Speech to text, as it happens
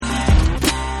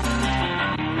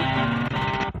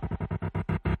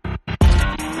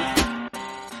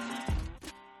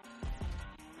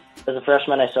As a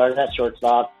freshman, I started at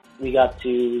shortstop. We got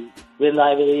to win the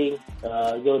Ivy League,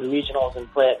 go to regionals and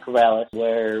play at Corvallis,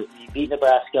 where we beat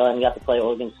Nebraska and got to play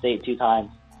Oregon State 2 times.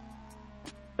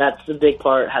 That's the big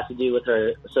part, has to do with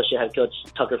our associate head coach,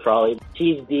 Tucker Frawley.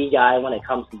 He's the guy when it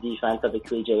comes to defense at the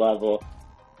collegiate level.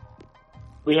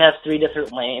 We have 3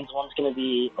 different lanes. One's going to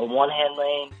be a one-hand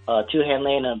lane, a two-hand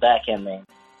lane, and a backhand lane.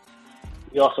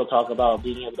 We also talk about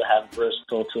being able to have a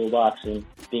versatile toolbox and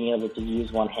being able to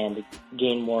use one hand to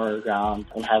gain more ground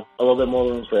and have a little bit more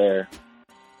room for error.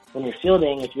 When you're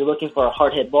fielding, if you're looking for a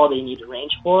hard hit ball that you need to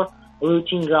range for, a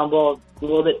routine ground ball a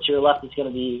little bit to your left is going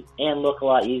to be and look a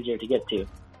lot easier to get to.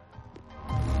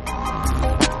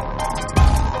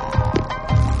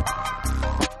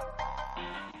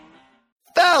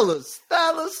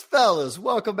 Fellas,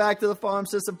 welcome back to the Farm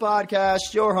System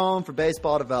Podcast, your home for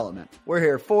baseball development. We're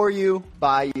here for you,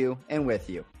 by you, and with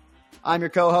you. I'm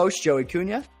your co-host, Joey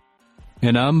Cunha.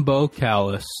 And I'm Bo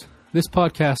Callis. This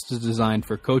podcast is designed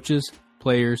for coaches,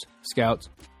 players, scouts,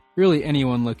 really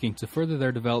anyone looking to further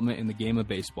their development in the game of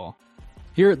baseball.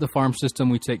 Here at the Farm System,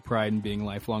 we take pride in being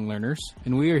lifelong learners,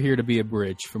 and we are here to be a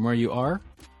bridge from where you are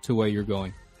to where you're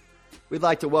going. We'd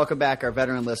like to welcome back our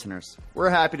veteran listeners. We're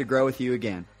happy to grow with you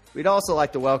again. We'd also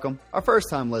like to welcome our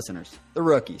first-time listeners, the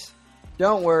rookies.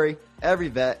 Don't worry, every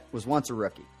vet was once a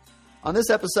rookie. On this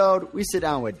episode, we sit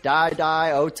down with Dai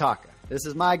Otaka. This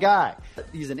is my guy.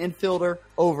 He's an infielder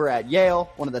over at Yale,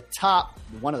 the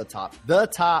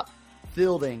top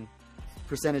fielding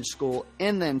percentage school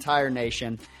in the entire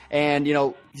nation. And,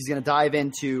 he's going to dive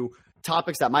into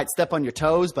topics that might step on your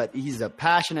toes, but he's a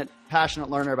passionate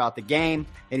learner about the game,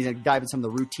 and he's going to dive into some of the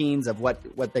routines of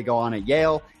what they go on at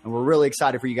Yale, and we're really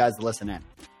excited for you guys to listen in.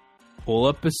 Pull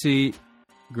up a seat,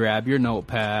 grab your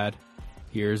notepad.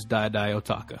 Here's Dai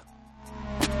Otaka.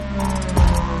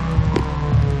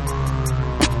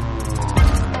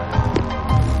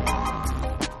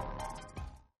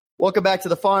 Welcome back to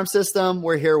the Farm System.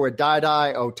 We're here with Dai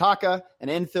Otaka, an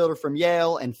infielder from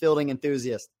Yale and fielding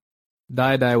enthusiast.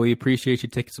 Dai, we appreciate you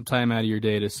taking some time out of your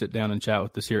day to sit down and chat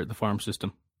with us here at the Farm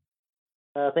System.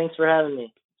 Thanks for having me.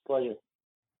 It's a pleasure.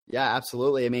 Yeah,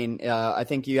 absolutely. I mean, I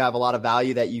think you have a lot of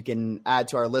value that you can add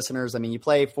to our listeners. I mean, you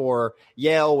play for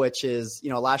Yale, which is,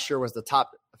 last year was the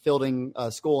top fielding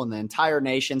school in the entire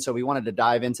nation. So we wanted to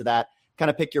dive into that, kind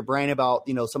of pick your brain about,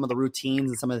 some of the routines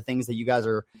and some of the things that you guys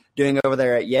are doing over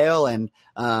there at Yale. And,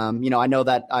 I know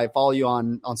that I follow you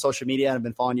on social media and I've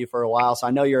been following you for a while. So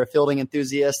I know you're a fielding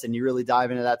enthusiast and you really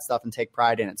dive into that stuff and take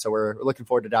pride in it. So we're looking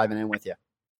forward to diving in with you.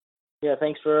 Yeah,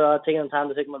 thanks for taking the time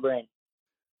to pick my brain.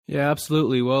 Yeah,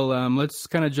 absolutely. Well, let's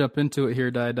kind of jump into it here,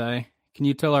 Dai. Can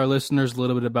you tell our listeners a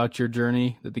little bit about your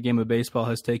journey that the game of baseball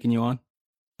has taken you on?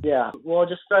 Yeah, well,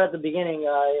 just start at the beginning.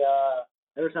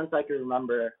 Ever since I can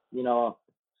remember,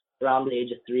 around the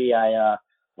age of 3, I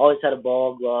always had a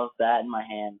ball, glove, bat in my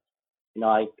hand.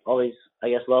 I always,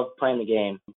 loved playing the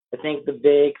game. I think the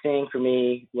big thing for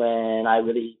me when I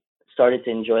really started to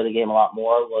enjoy the game a lot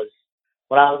more was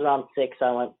when I was around 6,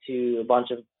 I went to a bunch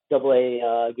of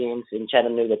AA games in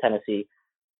Chattanooga, Tennessee.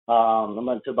 I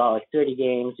went to about 30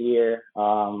 games a year.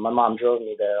 My mom drove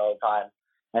me there all the time.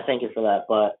 I thank her for that.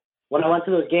 But when I went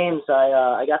to those games,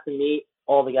 I got to meet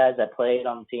all the guys that played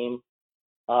on the team,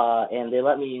 and they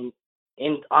let me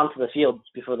in onto the field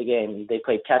before the game. They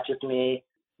played catch with me,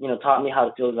 taught me how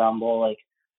to field a ground ball. Like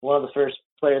one of the first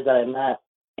players that I met,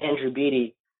 Andrew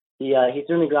Beatty, he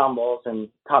threw me ground balls and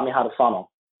taught me how to funnel,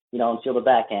 and field a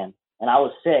backhand. And I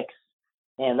was 6,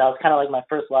 and that was kind of like my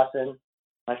first lesson,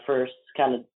 my first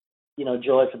kind of,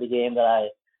 joy for the game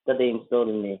that they instilled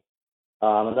in me.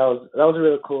 And that was a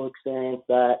really cool experience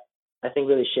that I think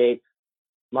really shaped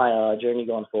my journey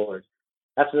going forward.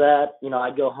 After that,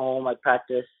 I'd go home, I'd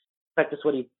practice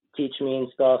what he'd teach me and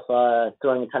stuff,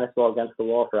 throwing a tennis ball against the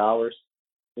wall for hours.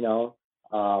 Wall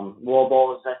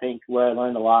ball is, I think, where I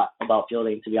learned a lot about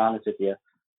fielding, to be honest with you.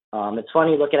 It's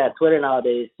funny looking at Twitter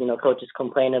nowadays, coaches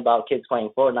complaining about kids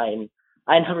playing Fortnite, and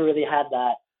I never really had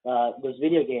that, those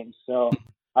video games. So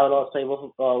I would always play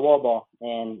wall ball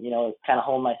and, kind of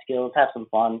hone my skills, have some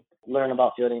fun, learn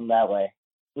about fielding that way.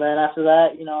 And then after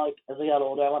that, as I got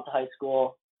older, I went to high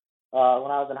school. When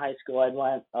I was in high school, I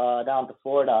went down to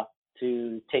Florida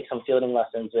to take some fielding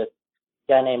lessons with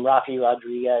a guy named Rafi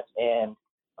Rodriguez and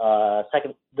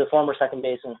the former second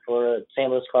baseman for St.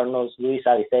 Louis Cardinals, Luis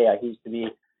Alicea. He used to be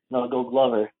a Gold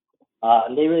Glover.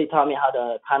 And they really taught me how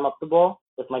to time up the ball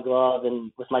with my glove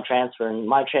and with my transfer. And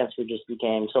my transfer just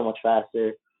became so much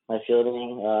faster. My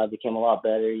fielding became a lot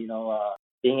better,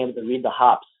 being able to read the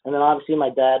hops. And then obviously my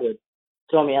dad would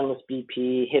throw me endless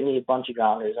BP, hit me a bunch of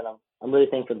grounders, and I'm really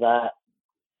thankful for that.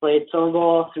 Played summer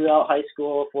ball throughout high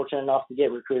school, fortunate enough to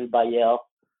get recruited by Yale.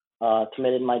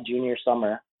 committed my junior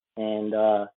summer. And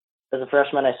as a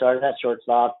freshman, I started at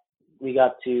shortstop. We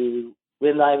got to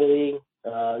win the Ivy League,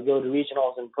 go to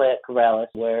regionals and play at Corvallis,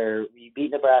 where we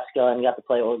beat Nebraska and got to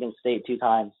play Oregon State 2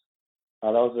 times.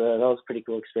 That was a pretty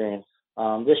cool experience.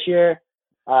 This year,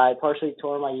 I partially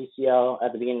tore my UCL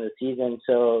at the beginning of the season,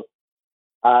 so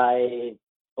I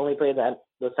only played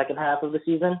the second half of the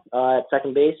season at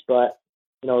second base, but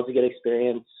it was a good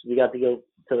experience. We got to go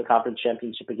to the conference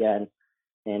championship again,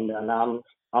 and now I'm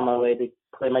on my way to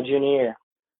play my junior year.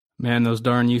 Man, those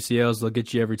darn UCLs, they'll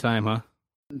get you every time, huh?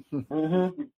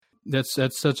 Mm-hmm. That's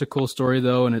such a cool story,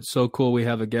 though, and it's so cool we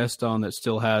have a guest on that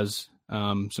still has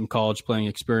some college playing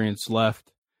experience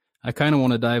left. I kind of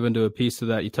want to dive into a piece of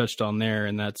that you touched on there,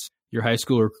 and that's your high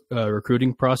school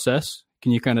recruiting process.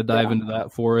 Can you kind of dive into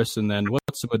that for us? And then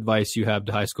what's some advice you have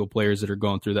to high school players that are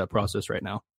going through that process right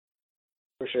now?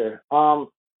 For sure.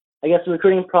 I guess the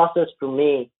recruiting process for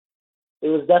me, it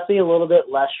was definitely a little bit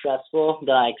less stressful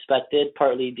than I expected,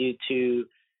 partly due to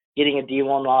getting a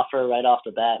D1 offer right off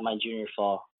the bat my junior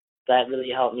fall. That really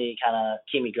helped me kind of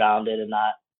keep me grounded and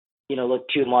not, look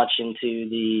too much into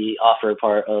the offer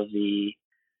part of the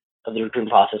recruiting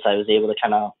process. I was able to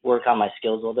kind of work on my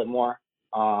skills a little bit more.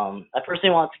 I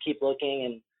personally wanted to keep looking,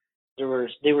 and they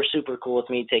were super cool with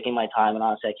me taking my time, and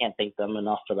honestly, I can't thank them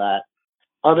enough for that.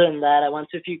 Other than that, I went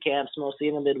to a few camps, mostly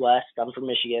in the Midwest. I'm from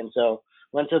Michigan, so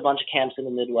went to a bunch of camps in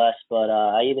the Midwest, but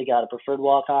I either got a preferred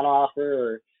walk-on offer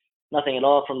or nothing at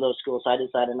all from those schools, so I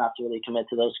decided not to really commit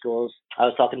to those schools. I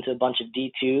was talking to a bunch of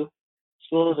D2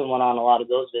 schools and went on a lot of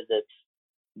those visits,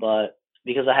 but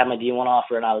because I had my D1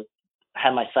 offer and I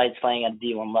had my sights playing at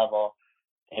D1 level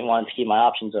and wanted to keep my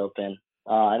options open.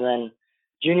 And then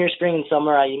junior, spring, and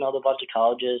summer, I emailed a bunch of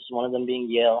colleges, one of them being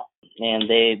Yale, and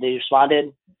they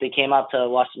responded. They came out to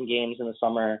watch some games in the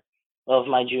summer of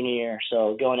my junior year,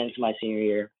 so going into my senior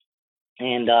year,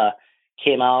 and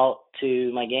came out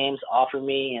to my games, offered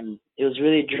me, and it was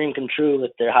really a dream come true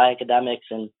with their high academics,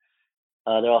 and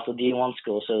they're also D1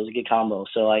 school, so it was a good combo.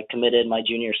 So I committed my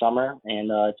junior summer,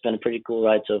 and it's been a pretty cool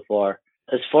ride so far.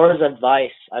 As far as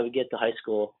advice I would get to high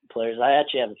school players, I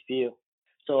actually have a few.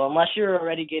 So unless you're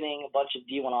already getting a bunch of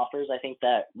D1 offers, I think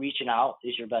that reaching out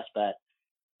is your best bet.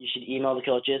 You should email the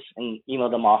coaches and email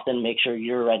them often. Make sure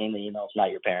you're writing the emails, not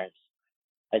your parents.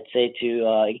 I'd say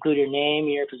to include your name,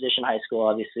 your position, high school,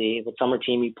 obviously, what summer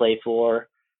team you play for.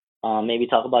 Maybe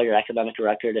talk about your academic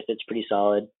record if it's pretty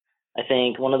solid. I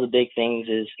think one of the big things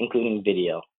is including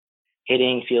video.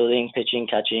 Hitting, fielding, pitching,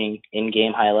 catching,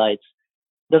 in-game highlights.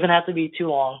 Doesn't have to be too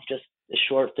long, just a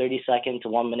short 30-second to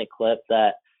 1-minute clip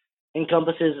that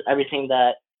encompasses everything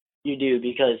that you do,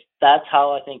 because that's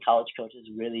how I think college coaches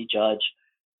really judge,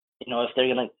 if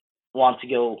they're going to want to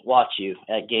go watch you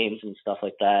at games and stuff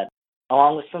like that.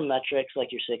 Along with some metrics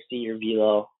like your 60, your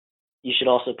velo, you should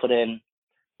also put in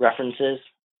references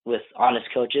with honest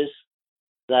coaches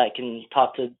that can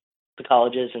talk to the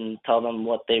colleges and tell them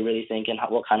what they really think and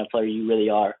what kind of player you really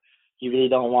are. You really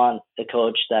don't want a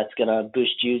coach that's going to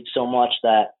boost you so much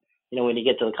that, when you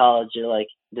get to the college, you're like,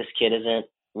 this kid isn't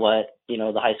what,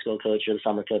 the high school coach or the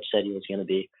summer coach said he was going to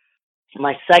be.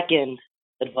 My second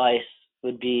advice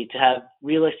would be to have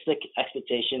realistic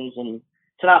expectations and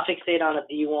to not fixate on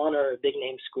a D1 or a big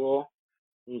name school,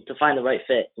 and to find the right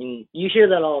fit. And you hear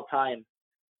that all the time,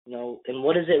 and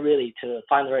what is it really to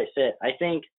find the right fit? I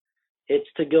think it's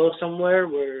to go somewhere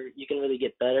where you can really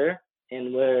get better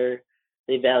and where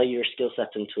they value your skill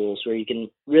sets and tools, where you can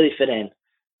really fit in.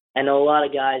 I know a lot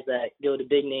of guys that go to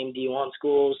big name D1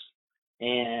 schools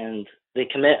and they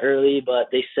commit early, but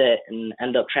they sit and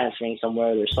end up transferring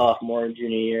somewhere their sophomore and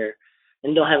junior year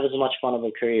and don't have as much fun of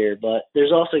a career. But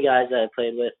there's also guys that I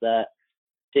played with that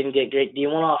didn't get great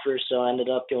D1 offers, so ended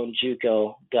up going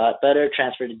JUCO, got better,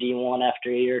 transferred to D1 after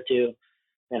a year or two,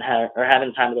 and are having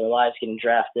the time of their lives, getting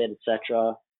drafted,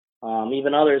 etc.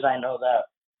 Even others I know that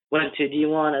went to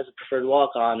D1 as a preferred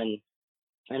walk-on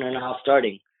and are now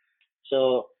starting.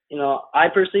 So, I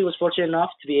personally was fortunate enough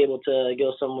to be able to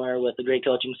go somewhere with a great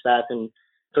coaching staff and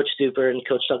Coach Stuper and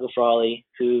Coach Tucker Frawley,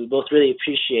 who both really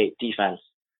appreciate defense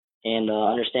and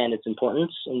understand its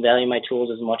importance and value my tools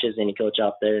as much as any coach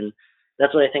out there. And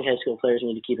that's what I think high school players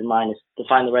need to keep in mind, is to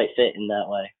find the right fit in that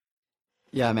way.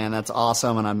 Yeah, man, that's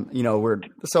awesome. And we're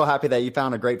so happy that you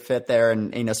found a great fit there.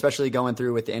 And especially going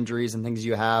through with the injuries and things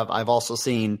you have. I've also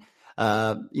seen,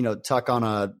 Tuck on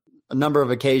a number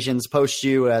of occasions post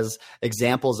you as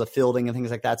examples of fielding and things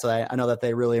like that. So I know that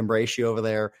they really embrace you over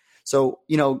there. So,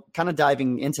 kind of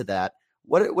diving into that,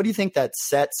 what do you think that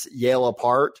sets Yale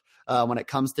apart when it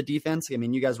comes to defense? I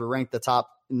mean, you guys were ranked the top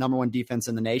number 1 defense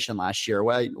in the nation last year.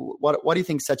 What do you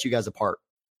think sets you guys apart?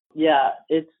 Yeah,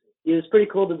 it was pretty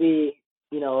cool to be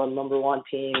a number one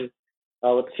team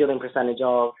with the fielding percentage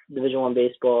of Division I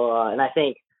baseball. And I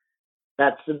think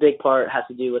that's the big part has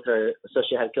to do with our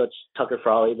associate head coach, Tucker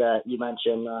Frawley, that you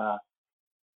mentioned.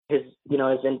 His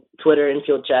Twitter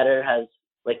infield chatter has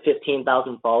like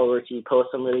 15,000 followers. He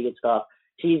posts some really good stuff.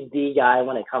 He's the guy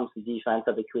when it comes to defense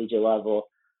at the collegiate level.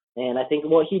 And I think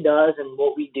what he does and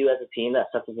what we do as a team that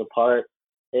sets us apart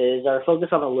is our focus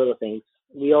on the little things.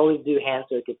 We always do hand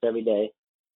circuits every day.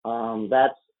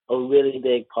 That's a really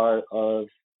big part of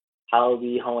how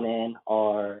we hone in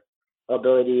our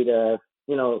ability to,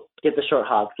 get the short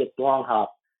hop, get the long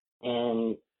hop,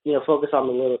 and, focus on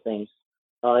the little things.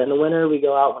 In the winter, we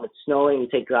go out when it's snowing, we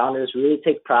take grounders, we really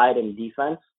take pride in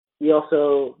defense. We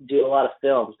also do a lot of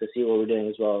films to see what we're doing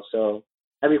as well. So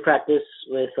every practice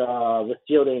with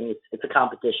fielding, it's a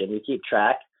competition. We keep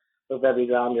track of every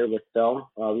grounder with film.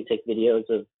 We take videos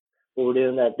of what we're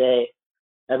doing that day.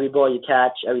 Every ball you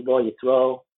catch, every ball you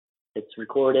throw, it's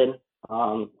recorded.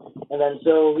 And then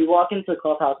so we walk into the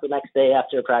clubhouse the next day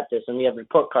after practice, and we have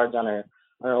report cards on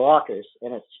our lockers,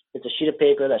 and it's a sheet of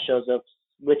paper that shows up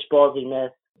which balls we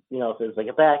missed. If it was like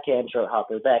a backhand short hop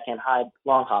or backhand high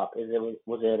long hop,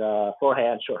 was it a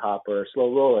forehand short hop or a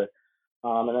slow roller?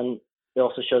 And then it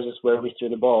also shows us where we threw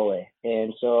the ball away.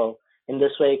 And so in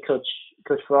this way, Coach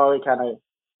Frawley kind of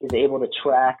is able to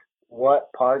track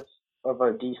what parts of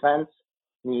our defense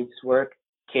needs work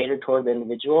catered toward the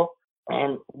individual.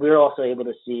 And we're also able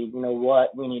to see,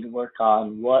 what we need to work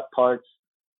on, what parts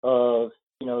of,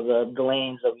 the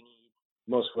lanes that we need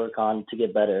most work on to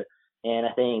get better. And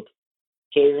I think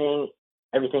catering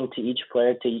everything to each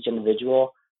player, to each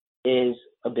individual is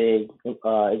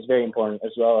very important,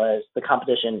 as well as the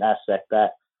competition aspect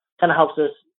that kind of helps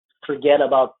us forget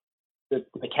about the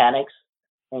mechanics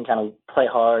and kind of play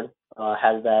hard,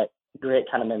 has that grit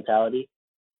kind of mentality.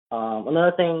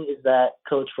 Another thing is that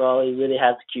Coach Frawley really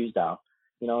has the cues down,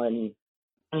 and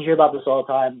you hear about this all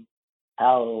the time,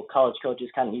 how college coaches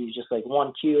kind of use just like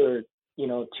one cue or,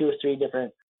 two or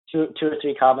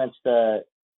three comments to,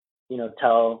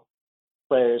 tell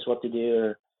players what to do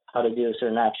or how to do a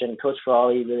certain action. Coach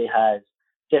Frawley really has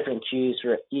different cues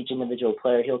for each individual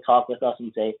player. He'll talk with us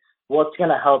and say, what's going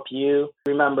to help you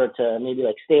remember to maybe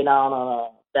like stay down on a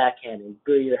backhand and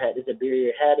bury your head? Is it bury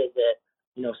your head? Is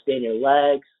it, stay in your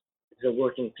legs? Is it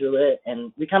working through it?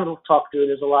 And we kind of talk through,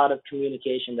 there's a lot of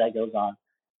communication that goes on.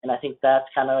 And I think that's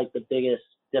kind of like the biggest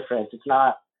difference. It's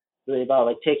not really about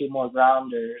like taking more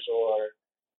grounders or,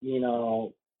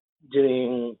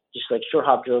 doing just like short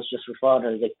hop drills just for fun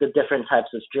or like the different types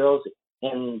of drills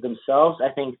in themselves.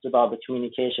 I think it's about the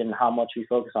communication and how much we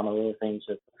focus on the little things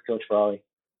with Coach Frawley.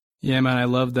 Yeah, man, I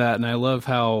love that. And I love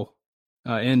how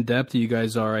in-depth you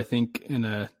guys are. I think in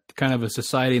a kind of a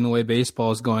society in the way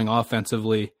baseball is going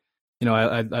offensively,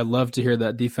 I love to hear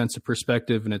that defensive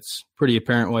perspective, and it's pretty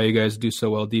apparent why you guys do so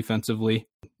well defensively.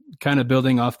 Kind of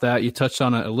building off that, you touched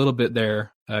on it a little bit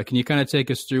there. Can you kind of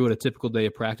take us through what a typical day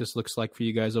of practice looks like for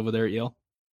you guys over there at Yale?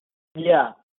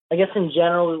 Yeah, I guess in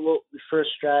general, we first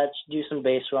stretch, do some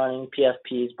base running,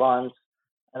 PFPs, bunts,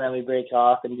 and then we break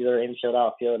off and do our infield,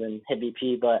 outfield, and hit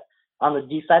BP. But on the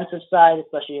defensive side,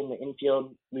 especially in the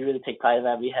infield, we really take pride in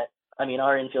that.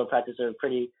 Our infield practices are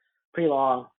pretty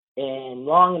long, and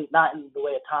long not in the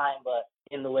way of time, but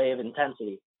in the way of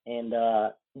intensity. And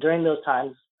during those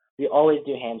times, we always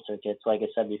do hand circuits, like I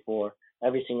said before.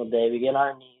 Every single day, we get on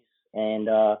our knees, and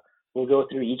we'll go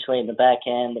through each lane, the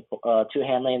backhand, the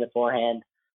two-hand lane, the forehand,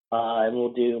 and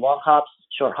we'll do long hops,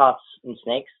 short hops, and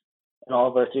snakes in all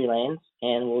of our three lanes.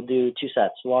 And we'll do two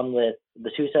sets, one with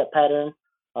the two-set pattern,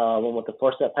 one with the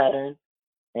four-set pattern.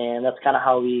 And that's kind of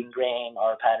how we ingrain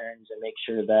our patterns and make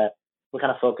sure that we're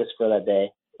kind of focused for that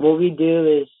day. What we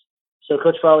do is, so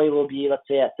Coach Frawley will be, let's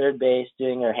say, at third base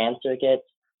doing our hand circuits,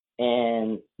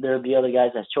 and there will be other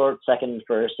guys at short, second, and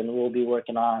first, and we'll be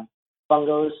working on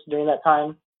fungos during that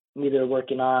time, either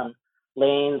working on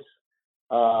lanes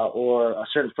or a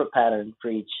certain foot pattern for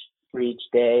each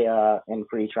day and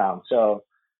for each round. So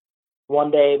one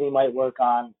day we might work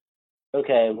on,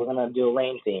 okay, we're going to do a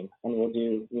lane theme, and we'll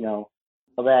do,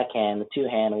 a backhand, a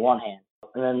two-hand, a one-hand.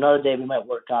 And then another day we might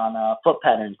work on a foot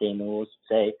pattern theme, and we'll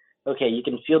say, okay, you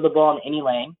can field the ball in any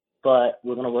lane, but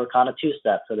we're going to work on a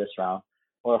two-step for this round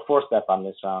or a four-step on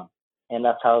this round. And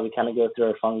that's how we kind of go through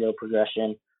our fungo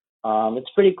progression. It's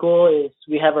pretty cool.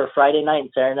 We have our Friday night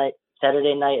and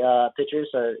Saturday night pitchers,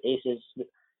 our aces,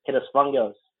 hit us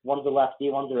fungos. One's a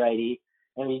lefty, one's a righty.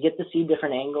 And we get to see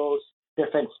different angles,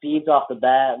 different speeds off the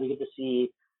bat. We get to see,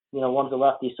 one's a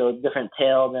lefty, so it's different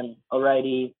tail than a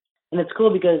righty. And it's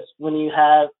cool because when you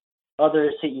have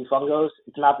others hit you fungos,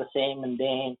 it's not the same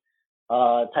mundane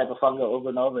type of fungo over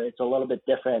and over. It's a little bit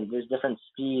different. There's different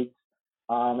speeds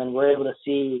and we're able to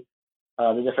see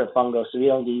the different fungos, so we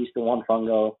don't get used to one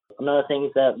fungo. Another thing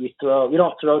is that we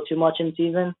don't throw too much in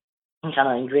season. We kind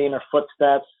of ingrain our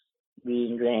footsteps. We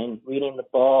ingrain reading the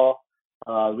ball,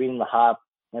 reading the hop,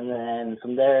 and then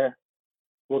from there,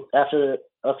 after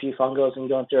a few fungos and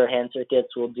going through our hand circuits,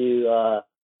 we'll do a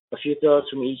few throws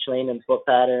from each lane and foot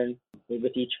pattern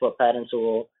with each foot pattern.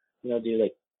 So we'll do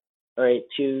like, all right,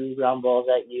 2 ground balls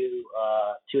at you,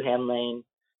 2 hand lane.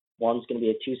 One's going to be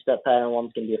a 2-step pattern,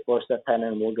 one's going to be a 4-step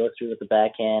pattern, and we'll go through with the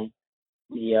backhand,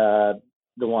 the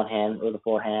one hand or the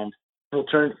forehand. We'll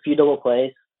turn a few double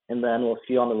plays, and then we'll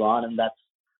few on the run, and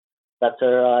that's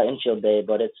our infield day.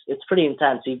 But it's pretty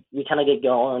intense. We kind of get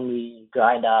going, we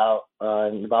grind out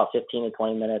in about 15 to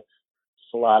 20 minutes.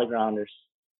 It's a lot of grounders.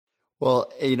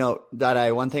 Well,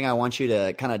 Dada, one thing I want you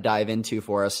to kind of dive into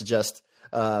for us, just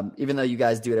even though you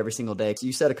guys do it every single day,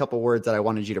 you said a couple words that I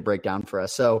wanted you to break down for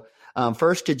us. So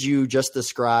first, could you just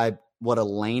describe what a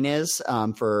lane is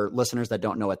for listeners that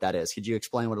don't know what that is? Could you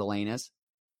explain what a lane is?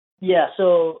 Yeah,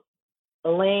 so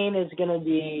a lane is going to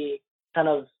be kind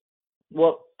of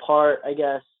what part, I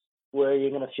guess, where you're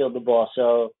going to field the ball.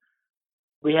 So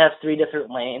we have 3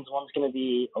 different lanes. One's going to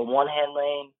be a one-hand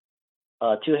lane,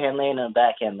 a 2-hand lane, and a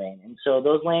backhand lane. And so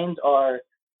those lanes are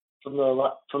from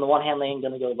the one-hand lane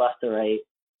going to go left to right.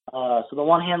 So the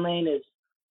one-hand lane is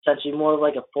essentially more of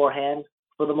like a forehand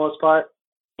for the most part,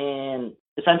 and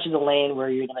essentially the lane where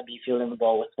you're going to be fielding the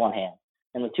ball with one hand.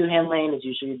 And the 2-hand lane is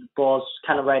usually the ball's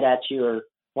kind of right at you, or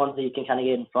ones that you can kind of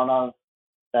get in front of.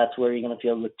 That's where you're going to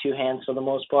field with 2 hands for the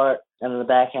most part. And then the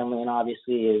backhand lane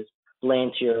obviously is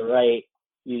lane to your right,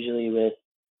 usually with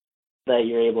that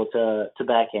you're able to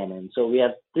backhand in. So we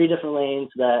have 3 different lanes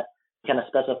that kind of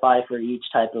specify for each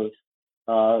type of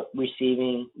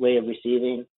way of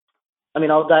receiving. I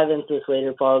mean, I'll dive into this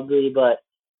later probably, but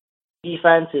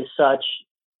defense is such,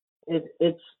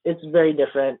 it's very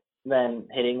different than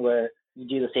hitting, where you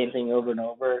do the same thing over and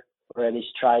over, or at least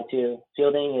try to.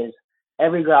 Fielding is,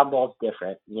 every ground ball is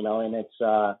different, and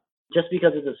it's just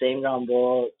because it's the same ground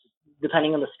ball,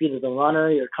 depending on the speed of the runner,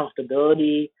 your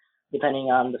comfortability, depending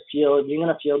on the field, you're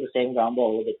going to field the same ground ball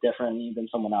a little bit differently than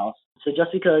someone else. So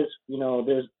just because,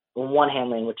 there's a one-hand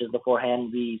lane, which is the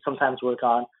forehand, we sometimes work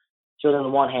on fielding the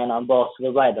one hand on balls to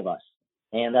the right of us.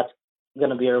 And that's going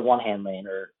to be our one-hand lane.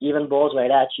 Or even balls right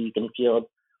at you, you can field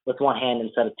with one hand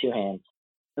instead of 2 hands.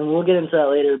 And we'll get into that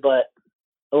later, but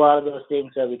a lot of those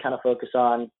things that we kind of focus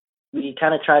on, we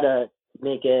kind of try to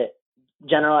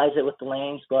generalize it with the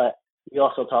lanes, but we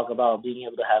also talk about being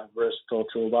able to have a versatile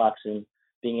toolbox and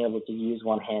being able to use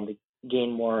one hand to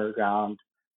gain more ground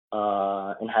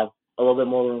and have a little bit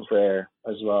more room for error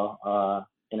as well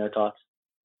in our talks.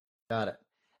 Got it.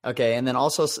 Okay. And then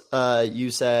also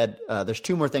you said there's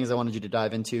 2 more things I wanted you to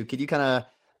dive into. Could you kind of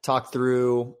talk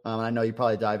through, I know you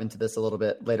probably dive into this a little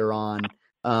bit later on,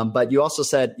 but you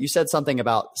said something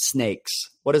about snakes.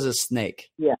 What is a snake?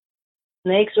 Yeah.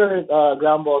 Snakes are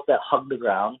ground balls that hug the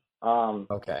ground.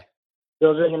 Okay.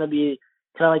 Those are going to be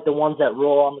kind of like the ones that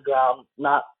roll on the ground,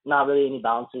 not really any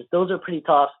bounces. Those are pretty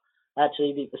tough,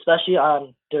 actually, especially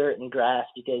on dirt and grass,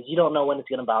 because you don't know when it's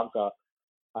going to bounce up.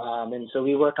 And so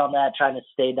we work on that, trying to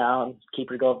stay down,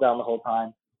 keep your goals down the whole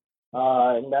time.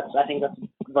 And I think that's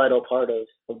a vital part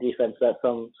of defense that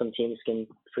some teams can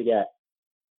forget.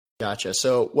 Gotcha.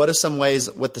 So what are some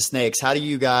ways with the snakes? How do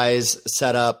you guys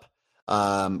set up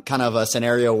kind of a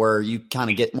scenario where you kind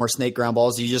of get more snake ground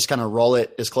balls? Do you just kind of roll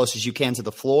it as close as you can to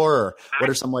the floor, or what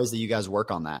are some ways that you guys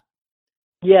work on that?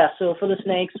 Yeah, so for the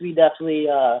snakes, we definitely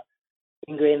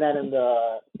ingrain that in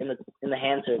the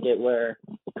hand circuit, where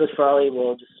Coach Farley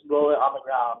will just roll it on the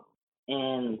ground.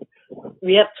 And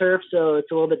we have turf, so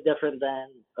it's a little bit different than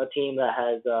a team that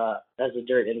has a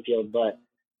dirt infield, but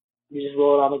we just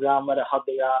roll it on the ground, let it hug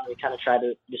the ground. We kind of try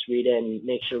to just read it and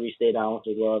make sure we stay down with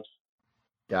the gloves.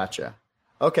 Gotcha.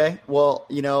 Okay. Well,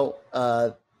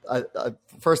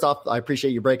 first off, I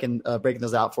appreciate you breaking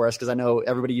those out for us, because I know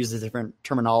everybody uses different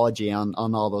terminology on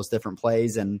all those different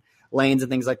plays and lanes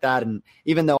and things like that. And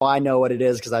even though I know what it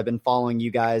is, because I've been following you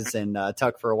guys and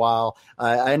Tuck for a while,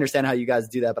 I understand how you guys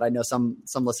do that. But I know some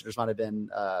listeners might have been,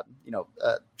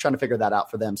 trying to figure that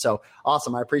out for them. So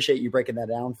awesome. I appreciate you breaking that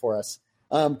down for us.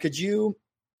 Could you,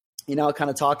 kind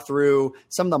of talk through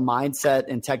some of the mindset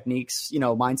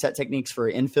techniques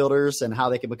for infielders and how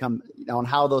they can become, and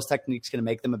how those techniques can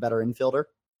make them a better infielder?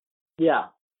 Yeah.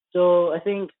 So I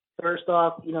think first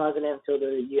off, as an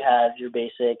infielder, you have your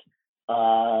basic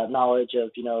knowledge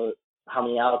of, how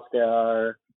many outs there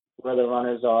are, where the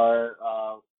runners are,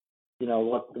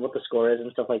 what the score is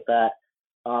and stuff like that.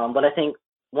 But I think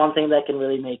one thing that can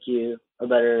really make you a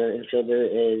better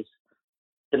infielder is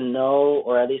to know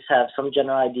or at least have some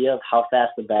general idea of how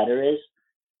fast the batter is,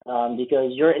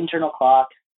 because your internal clock,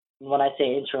 when I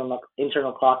say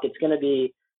internal clock, it's going to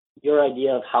be your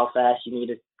idea of how fast you need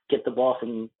to get the ball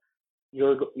from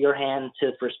your hand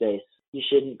to first base. You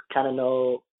should kind of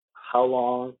know how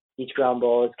long each ground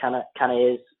ball is kind of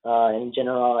is in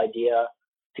general idea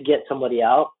to get somebody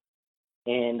out,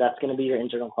 and that's going to be your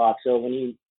internal clock. So when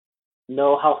you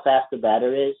know how fast the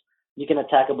batter is, you can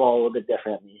attack a ball a little bit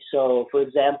differently. So for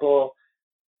example,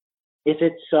 if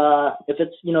it's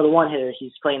the one hitter,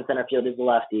 he's playing center field, is a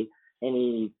lefty, and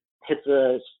he hits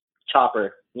a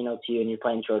chopper, to you, and you're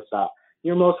playing shortstop,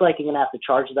 you're most likely gonna have to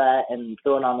charge that and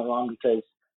throw it on the run because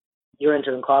your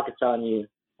internal clock is telling you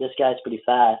this guy's pretty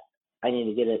fast. I need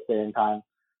to get it there in time.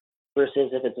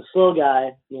 Versus if it's a slow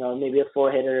guy, maybe a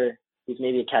four hitter, who's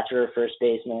maybe a catcher or first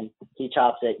baseman, he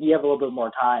chops it. You have a little bit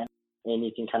more time, and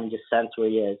you can kind of just sense where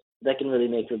he is. That can really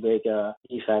make or break a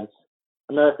defense.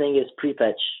 Another thing is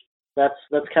pre-pitch. That's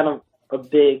kind of a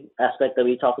big aspect that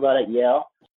we talk about at Yale.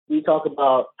 We talk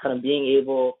about kind of being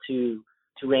able to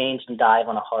range and dive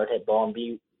on a hard hit ball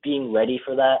and being ready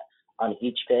for that on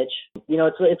each pitch.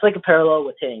 It's like a parallel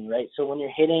with hitting, right? So when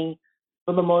you're hitting,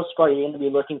 for the most part, you're going to be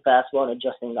looking fastball and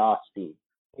adjusting the off speed.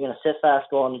 You're going to sit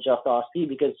fastball and adjust the off speed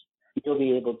because you'll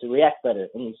be able to react better.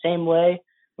 In the same way,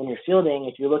 when you're fielding,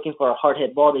 if you're looking for a hard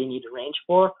hit ball that you need to range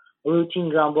for, a routine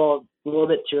ground ball a little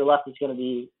bit to your left is going to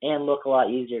be and look a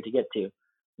lot easier to get to.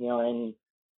 And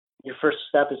your first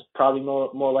step is probably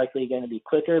more likely going to be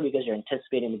quicker because you're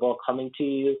anticipating the ball coming to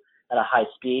you at a high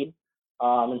speed.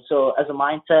 And so as a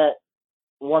mindset,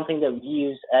 one thing that we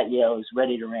use at Yale is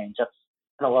ready to range. That's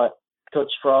kind of what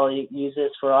Coach Frawley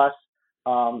uses for us.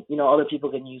 Other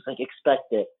people can use like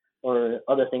expect it or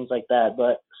other things like that.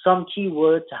 But some key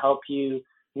word to help you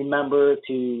remember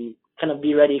to kind of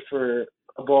be ready for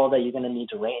a ball that you're going to need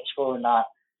to range for, not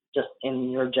just in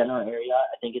your general area.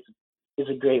 I think it's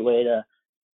a great way to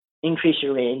increase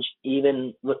your range,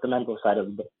 even with the mental side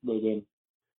of the game.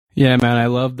 Yeah, man, I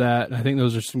love that. I think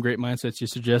those are some great mindsets you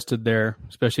suggested there,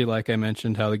 especially like I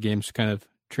mentioned, how the game's kind of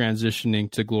transitioning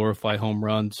to glorify home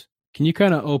runs. Can you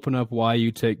kind of open up why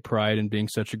you take pride in being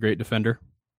such a great defender?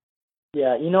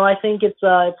 Yeah, I think it's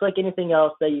like anything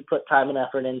else that you put time and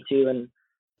effort into,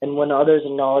 and when others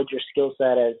acknowledge your skill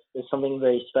set as something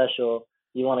very special,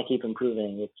 you want to keep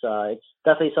improving. It's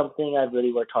definitely something I've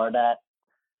really worked hard at,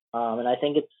 and I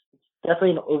think it's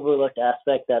definitely an overlooked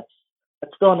aspect that's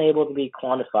still unable to be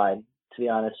quantified. To be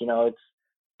honest, it's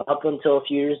up until a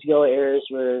few years ago, errors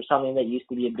were something that used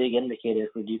to be a big indicator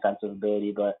for defensive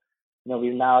ability, but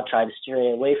we've now tried to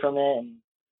stray away from it and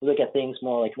look at things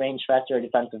more like range factor or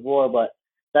defensive WAR, but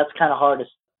that's kind of hard to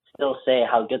still say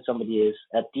how good somebody is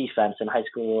at defense in high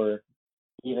school or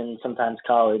even sometimes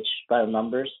college by the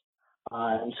numbers.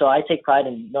 And so I take pride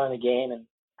in knowing the game and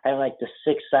having like the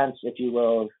sixth sense, if you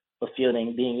will, of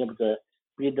fielding, being able to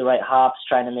read the right hops,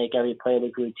 trying to make every play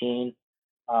look routine.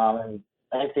 And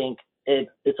I think it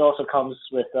also comes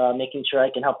with making sure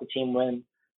I can help the team win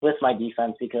with my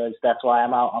defense, because that's why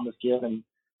I'm out on the field and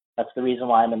that's the reason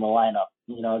why I'm in the lineup.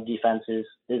 Defense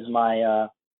is my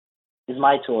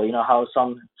tool. How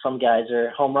some guys are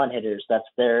home run hitters. That's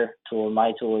their tool.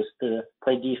 My tool is to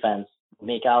play defense,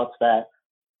 make outs that,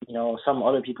 some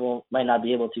other people might not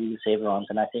be able to save runs.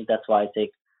 And I think that's why I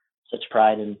take such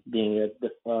pride in being as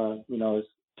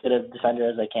good a defender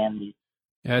as I can be.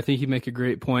 Yeah, I think you make a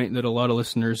great point that a lot of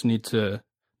listeners need to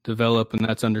develop, and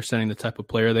that's understanding the type of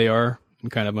player they are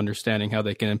and kind of understanding how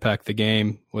they can impact the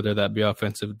game, whether that be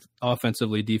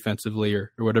offensively, defensively,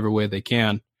 or whatever way they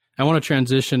can. I want to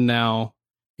transition now.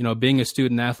 Being a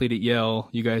student athlete at Yale,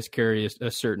 you guys carry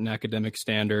a certain academic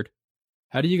standard.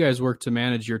 How do you guys work to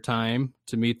manage your time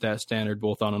to meet that standard,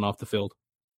 both on and off the field?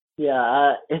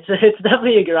 Yeah, it's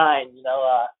definitely a grind.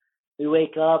 We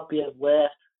wake up, we have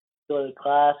lift, go to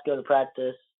class, go to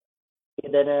practice,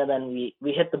 get dinner, then we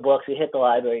hit the books, we hit the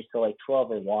libraries till like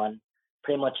 12 or 1,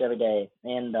 pretty much every day.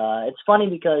 And it's funny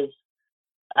because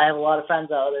I have a lot of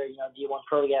friends out there, D1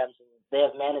 programs, and they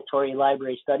have mandatory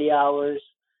library study hours,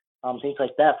 things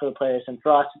like that for the players. And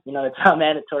for us, it's not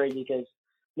mandatory because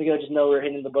we just know we're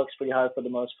hitting the books pretty hard for the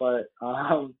most part.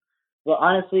 But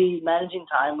honestly, managing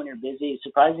time when you're busy is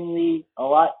surprisingly a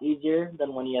lot easier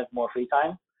than when you have more free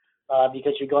time,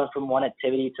 because you're going from one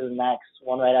activity to the next,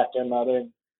 one right after another.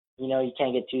 And, you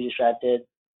can't get too distracted.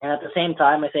 And at the same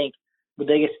time, I think the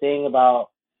biggest thing about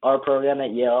our program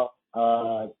at Yale,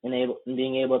 and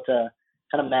being able to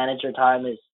kind of manage your time,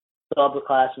 is the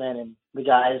upperclassmen and the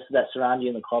guys that surround you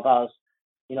in the clubhouse.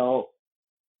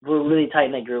 We're really tight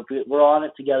in a group. We're all in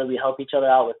it together. We help each other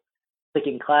out with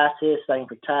picking classes, studying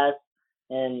for tests,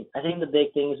 And I think the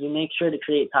big thing is we make sure to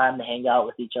create time to hang out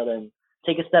with each other and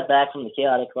take a step back from the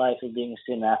chaotic life of being a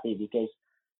student athlete, because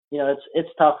it's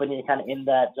tough when you're kind of in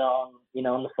that zone. In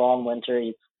the fall and winter,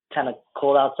 it's kind of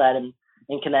cold outside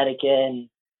in Connecticut, and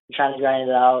you're trying to grind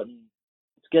it out. And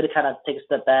it's good to kind of take a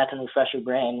step back and refresh your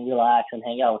brain and relax and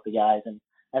hang out with the guys. And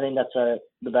I think that's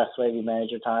the best way we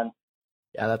manage our time.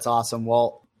 Yeah, that's awesome.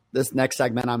 Well, this next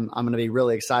segment I'm going to be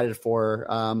really excited for.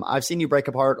 I've seen you break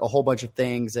apart a whole bunch of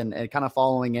things and kind of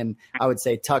following in, I would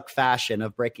say, Tuck fashion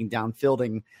of breaking down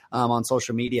fielding on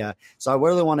social media. So I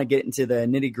really want to get into the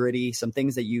nitty gritty, some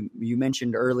things that you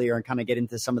mentioned earlier, and kind of get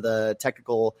into some of the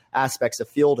technical aspects of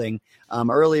fielding.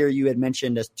 Earlier, you had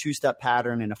mentioned a 2-step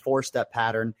pattern and a 4-step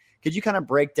pattern. Could you kind of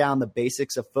break down the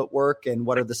basics of footwork and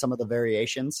what are some of the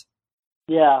variations?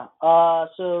 Yeah.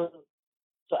 So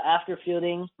after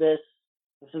fielding, this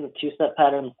is a 2-step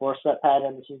pattern, 4-step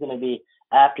pattern. This is going to be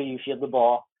after you field the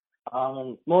ball.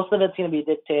 And most of it's going to be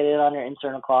dictated on your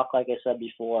internal clock, like I said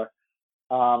before.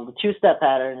 The 2-step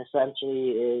pattern essentially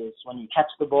is when you catch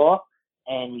the ball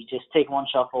and you just take one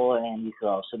shuffle and you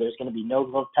throw. So there's going to be no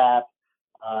glove tap.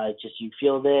 Just you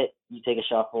field it, you take a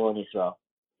shuffle, and you throw.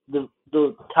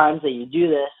 The times that you do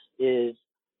this is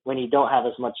when you don't have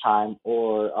as much time,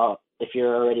 or if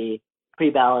you're already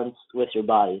pre-balanced with your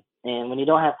body. And when you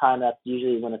don't have time, that's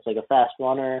usually when it's like a fast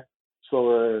runner,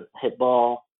 slower hit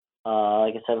ball.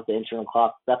 Like I said, with the internal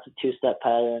clock, that's a 2-step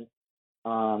pattern.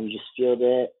 You just field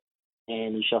it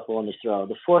and you shuffle and you throw.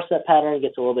 The 4-step pattern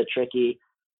gets a little bit tricky,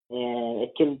 and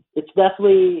it's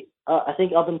definitely, I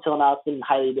think up until now, it's been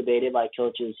highly debated by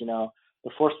coaches. The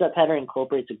 4-step pattern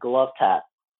incorporates a glove tap,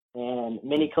 and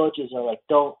many coaches are like,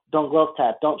 don't glove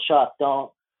tap, don't shot,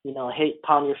 don't,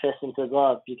 pound your fist into the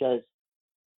glove, because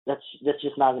that's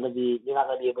just not going to be, you're not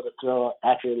going to be able to throw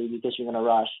accurately because you're going to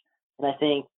rush. And I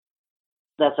think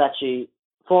that's actually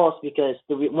false, because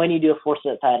when you do a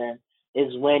 4-step pattern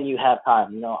is when you have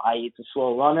time, i.e. it's a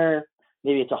slow runner,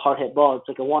 maybe it's a hard hit ball, it's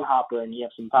like a one-hopper, and you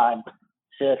have some time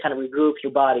to kind of regroup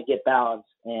your body, get balanced,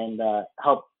 and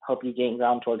help you gain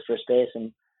ground towards first base.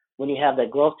 And when you have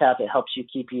that glove tap, it helps you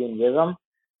keep you in rhythm,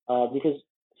 because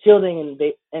fielding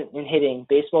and hitting,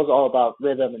 baseball is all about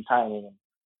rhythm and timing. And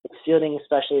fielding,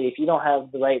 especially, if you don't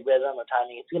have the right rhythm or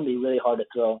timing, it's going to be really hard to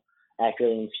throw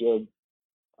accurately in field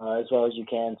as well as you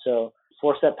can. So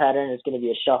 4-step pattern is going to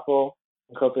be a shuffle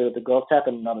incorporated with the glove tap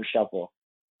and another shuffle.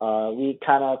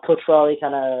 Coach Frawley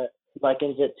kind of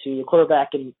likens it to the quarterback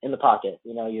in the pocket.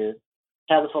 You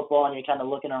have the football and you're kind of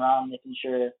looking around, making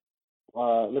sure,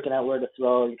 looking at where to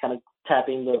throw. You're kind of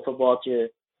tapping the football to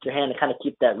your hand to kind of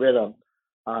keep that rhythm.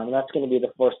 And that's going to be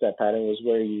the 4-step pattern, is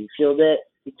where you field it,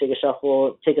 you take a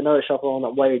shuffle, take another shuffle,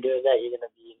 and while you're doing that, you're going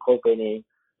to be incorporating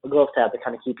a glove tap to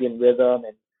kind of keep you in rhythm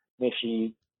and make sure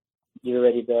you're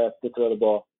ready to throw the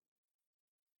ball.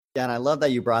 Yeah, and I love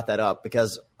that you brought that up,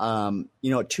 because,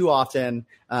 too often,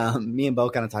 me and Bo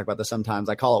kind of talk about this sometimes.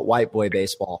 I call it white boy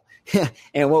baseball.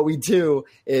 And what we do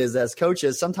is, as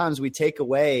coaches, sometimes we take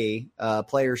away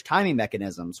players' timing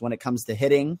mechanisms when it comes to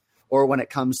hitting or when it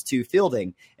comes to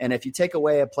fielding. And if you take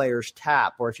away a player's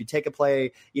tap, or if you take a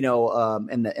play, in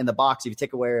the box, if you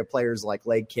take away a player's like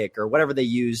leg kick or whatever they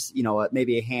use,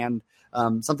 maybe a hand,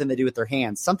 something they do with their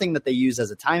hands, something that they use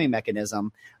as a timing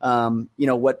mechanism.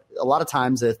 What a lot of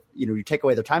times, if you take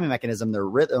away their timing mechanism, their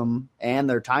rhythm and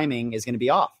their timing is going to be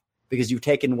off, because you've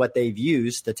taken what they've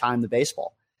used to time the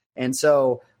baseball. And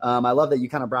so I love that you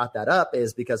kind of brought that up,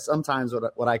 is because sometimes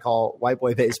what I call white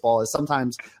boy baseball is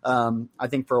sometimes I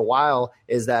think for a while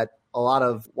is that a lot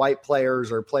of white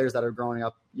players or players that are growing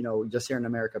up, just here in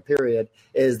America, period,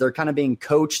 is they're kind of being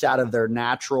coached out of their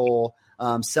natural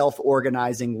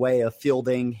self-organizing way of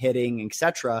fielding, hitting,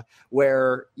 etc.,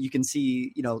 where you can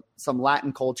see, some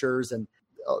Latin cultures and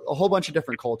a whole bunch of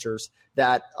different cultures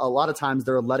that a lot of times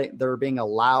they're being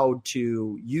allowed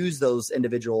to use those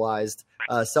individualized,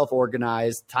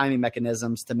 self-organized timing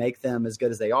mechanisms to make them as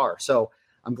good as they are. So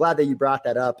I'm glad that you brought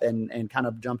that up and kind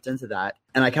of jumped into that.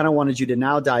 And I kind of wanted you to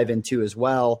now dive into as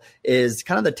well is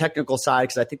kind of the technical side,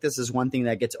 because I think this is one thing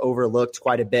that gets overlooked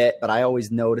quite a bit, but I always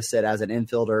notice it as an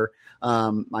infielder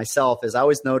myself, is I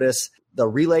always notice the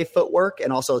relay footwork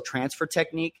and also transfer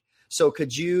technique. So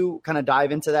could you kind of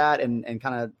dive into that and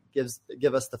kind of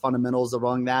give us the fundamentals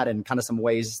along that, and kind of some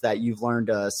ways that you've learned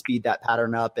to speed that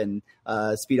pattern up and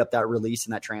speed up that release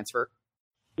and that transfer?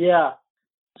 Yeah.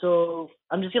 So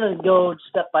I'm just going to go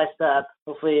step by step.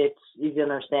 Hopefully it's easy to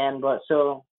understand. But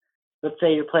so let's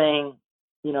say you're playing,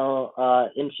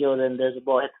 infield, and there's a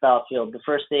ball hits the outfield. The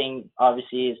first thing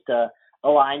obviously is to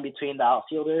align between the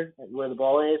outfielder, where the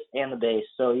ball is, and the base.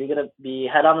 So you're going to be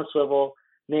head on the swivel,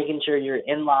 making sure you're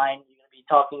in line. You're going to be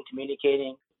talking,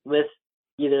 communicating with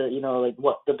either, like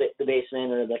what the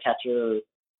baseman or the catcher or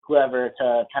whoever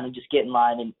to kind of just get in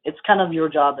line. And it's kind of your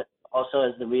job also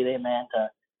as the relay man to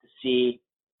see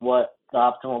what the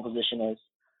optimal position is.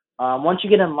 Once you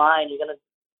get in line, you're going to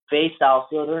face the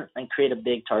outfielder and create a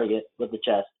big target with the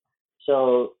chest.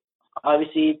 So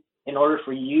obviously, in order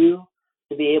for you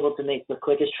to be able to make the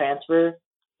quickest transfer,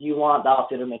 you want the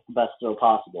outfielder to make the best throw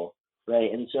possible,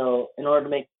 right? And so in order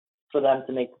for them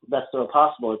to make the best throw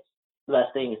possible, it's the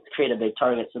best thing is to create a big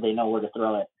target so they know where to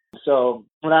throw it. So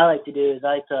what I like to do is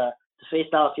I like to face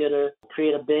the outfielder,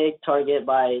 create a big target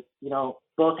by,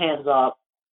 both hands up.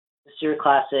 It's your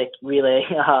classic relay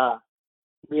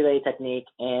technique,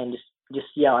 and just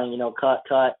yelling, cut,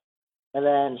 cut. And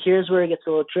then here's where it gets a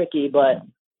little tricky, but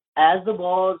as the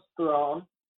ball is thrown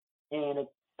and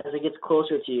as it gets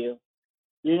closer to you,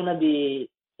 you're going to be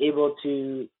able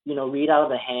to, read out of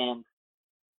the hand.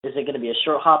 Is it going to be a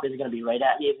short hop? Is it going to be right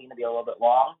at you? Is it going to be a little bit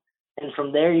long? And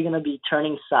from there, you're going to be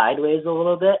turning sideways a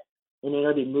little bit, and you're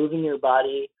going to be moving your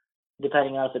body.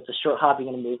 Depending on if it's a short hop,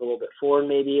 you're going to move a little bit forward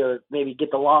maybe, or maybe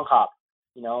get the long hop,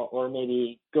 or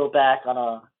maybe go back on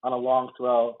a longer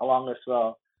throw,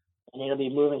 and you're going to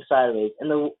be moving sideways.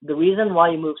 And the reason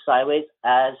why you move sideways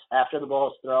after the ball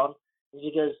is thrown is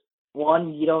because,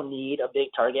 one, you don't need a big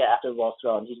target after the ball's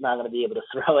thrown. He's not going to be able to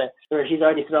throw it, or he's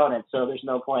already thrown it, so there's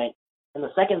no point. And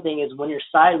the second thing is when you're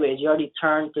sideways, you already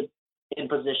turn in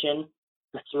position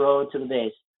to throw to the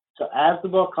base. So as the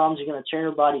ball comes, you're going to turn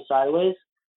your body sideways,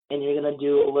 and you're going to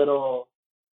do a little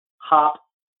hop,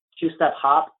 two-step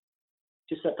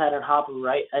pattern hop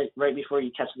right before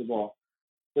you catch the ball.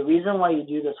 The reason why you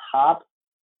do this hop,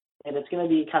 and it's going to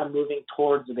be kind of moving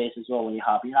towards the base as well when you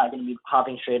hop. You're not going to be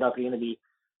hopping straight up. You're going to be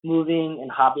moving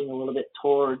and hopping a little bit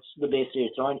towards the base that you're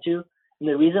throwing to. And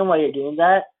the reason why you're doing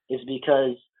that is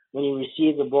because when you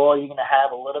receive the ball, you're going to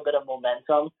have a little bit of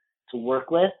momentum to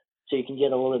work with, so you can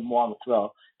get a little bit more on the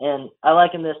throw. And I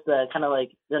liken this to kind of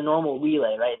like the normal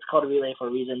relay, right? It's called a relay for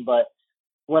a reason, but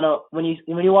when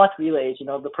you watch relays,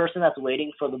 the person that's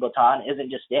waiting for the baton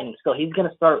isn't just standing still. He's going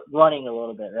to start running a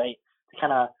little bit, right? To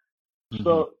kind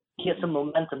of get some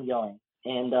momentum going.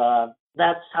 And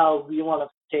that's how we want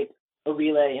to take a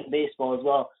relay in baseball as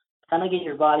well. Kind of get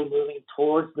your body moving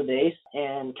towards the base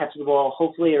and catch the ball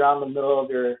hopefully around the middle of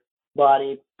your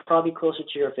body, probably closer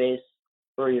to your face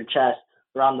or your chest,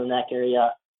 around the neck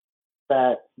area.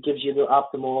 That gives you the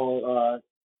optimal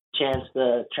chance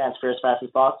to transfer as fast as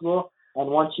possible. And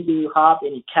once you do hop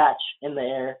and you catch in the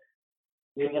air,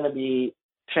 you're going to be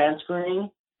transferring,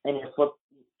 and your foot,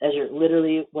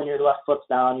 when your left foot's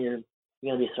down, you're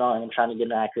going to be throwing and trying to get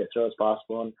an accurate throw as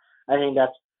possible. And I think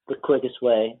that's the quickest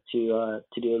way to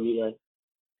do a relay.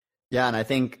 Yeah, and I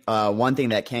think one thing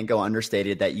that can't go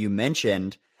understated that you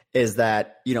mentioned is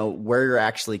that, where you're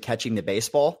actually catching the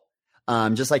baseball.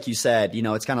 Just like you said,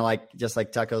 it's kind of like, just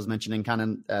like Tucko was mentioning, kind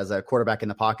of as a quarterback in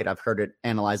the pocket, I've heard it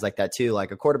analyzed like that too.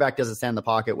 Like a quarterback doesn't stand in the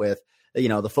pocket with,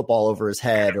 the football over his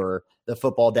head or the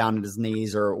football down at his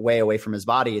knees or way away from his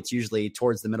body. It's usually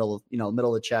towards the middle of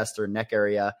the chest or neck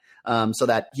area, so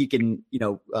that he can,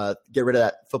 get rid of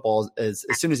that football as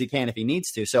soon as he can if he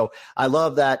needs to. So I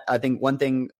love that. I think one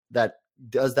thing that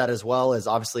does that as well is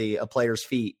obviously a player's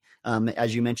feet.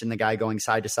 As you mentioned, the guy going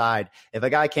side to side. If a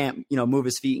guy can't, move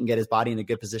his feet and get his body in a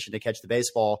good position to catch the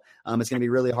baseball, it's going to be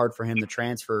really hard for him to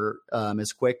transfer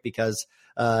as quick because,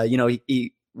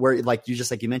 he where like you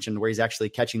mentioned, where he's actually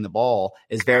catching the ball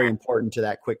is very important to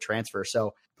that quick transfer.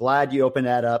 So glad you opened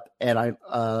that up. And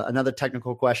another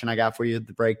technical question I got for you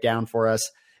to break down for us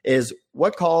is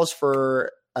what calls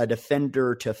for a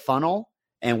defender to funnel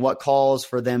and what calls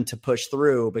for them to push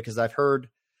through? Because I've heard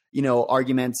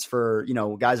arguments for,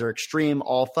 guys are extreme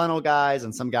all funnel guys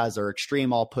and some guys are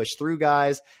extreme all push through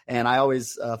guys. And I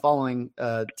always following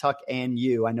Tuck and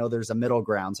you, I know there's a middle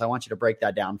ground. So I want you to break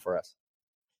that down for us.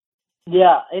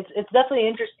 Yeah, it's definitely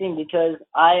interesting because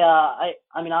I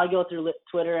go through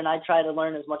Twitter and I try to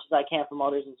learn as much as I can from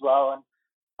others as well. And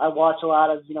I watch a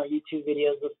lot of, YouTube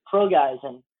videos with pro guys.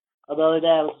 And the other day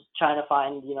I was trying to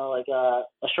find, like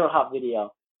a short hop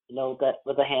video,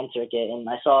 with a hand circuit. And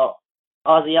I saw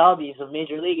Ozzy Albies, a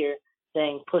major leaguer,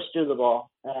 saying push through the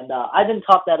ball. And I've been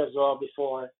taught that as well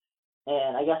before.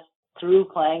 And I guess through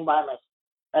playing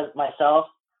as myself,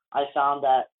 I found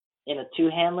that in a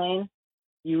two-hand lane,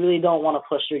 you really don't want to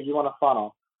push through. You want to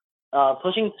funnel.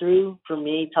 Pushing through, for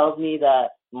me, tells me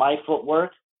that my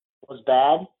footwork was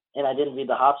bad and I didn't read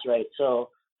the hops right. So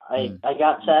I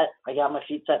got set. I got my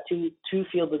feet set to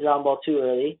field the ground ball too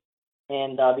early.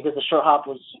 And because the short hop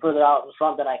was further out in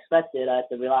front than I expected, I had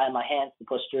to rely on my hands to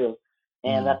push through.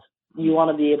 And you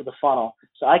want to be able to funnel.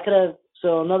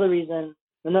 So another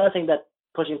thing that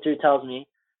pushing through tells me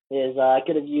is I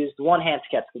could have used one hand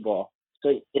to catch the ball.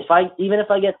 So even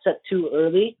if I get set too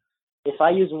early, if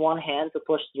I use one hand to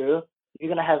push through, you're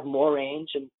gonna have more range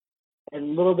and a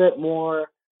little bit more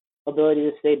ability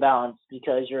to stay balanced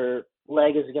because your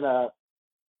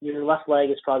left leg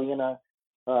is probably gonna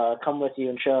come with you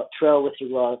and trail with your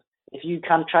glove. If you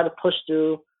kind of try to push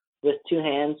through with two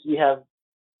hands, you have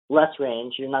less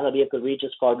range. You're not gonna be able to reach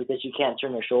as far because you can't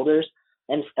turn your shoulders.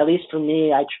 And at least for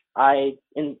me,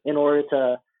 in order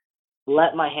to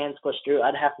let my hands push through,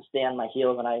 I'd have to stay on my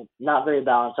heels, and I'm not very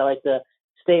balanced. I like to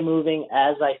stay moving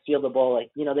as I feel the ball.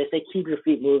 Like, they say keep your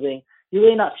feet moving.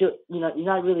 You're not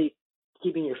really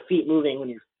keeping your feet moving when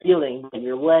you're fielding, but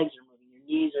your legs are moving, your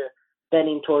knees are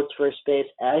bending towards first base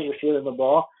as you're fielding the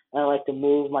ball. And I like to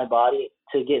move my body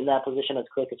to get in that position as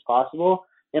quick as possible.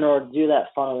 In order to do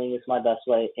that, funneling is my best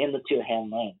way in the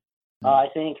two-hand lane. I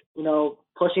think,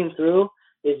 pushing through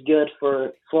is good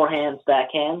for forehands,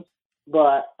 backhands,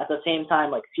 but at the same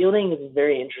time, like, fielding is a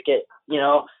very intricate,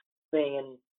 thing.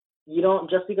 And you don't,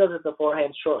 just because it's a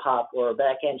forehand short hop or a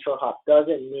backhand short hop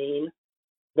doesn't mean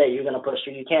that you're going to push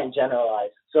through. You can't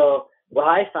generalize. So what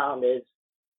I found is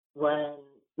when,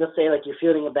 let's say, like, you're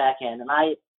fielding a backhand, and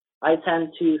I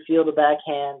tend to field a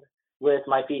backhand with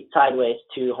my feet sideways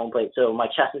to home plate. So my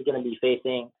chest is going to be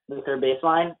facing the third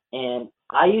baseline. And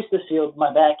I used to field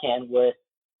my backhand with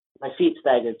my feet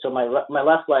staggered. So my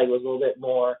left leg was a little bit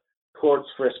more towards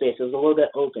first base. It was a little bit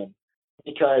open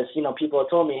because, people have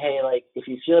told me, hey, like, if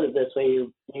you field it this way, you're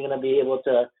going to be able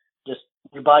to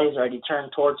your body's already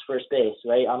turned towards first base,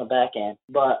 right, on the backhand.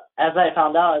 But as I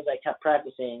found out, as I kept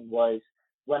practicing, was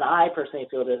when I personally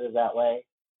fielded it that way,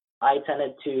 I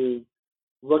tended to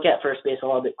look at first base a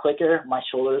little bit quicker. My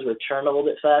shoulders would turn a little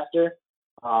bit faster.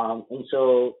 And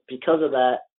so because of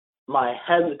that, my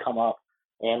head would come up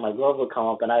and my glove would come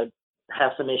up, and I would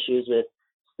have some issues with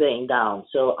staying down.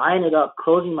 So I ended up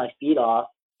closing my feet off,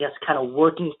 just kind of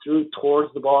working through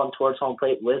towards the ball and towards home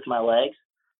plate with my legs.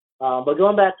 But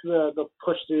going back to the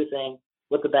push through thing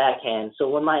with the backhand. So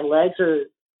when my legs are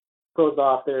closed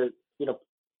off, they're,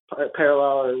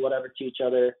 parallel or whatever to each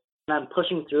other, and I'm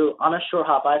pushing through on a short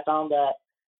hop, I found that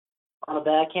on a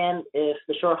backhand, if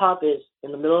the short hop is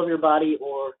in the middle of your body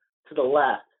or to the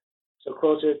left, so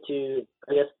closer to,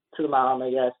 to the mound,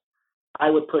 I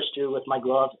would push through with my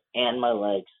gloves and my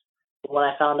legs. When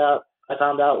I found out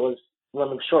was when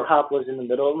the short hop was in the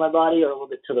middle of my body or a little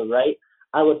bit to the right,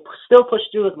 I would still push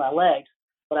through with my legs,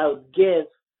 but I would give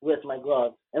with my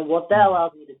gloves. And what that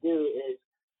allows me to do is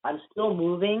I'm still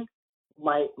moving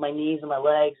my knees and my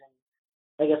legs,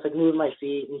 and like moving my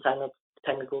feet in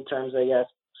technical terms,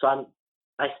 So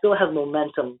I still have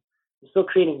momentum. I'm still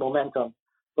creating momentum,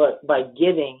 but by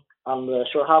giving on the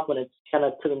short hop when it's kind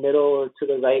of to the middle or to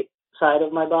the right side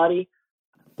of my body,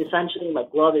 essentially my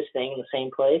glove is staying in the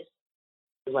same place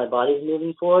as my body's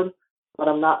moving forward, but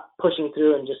I'm not pushing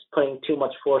through and just putting too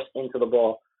much force into the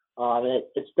ball.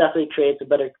 It definitely creates a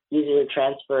better, easier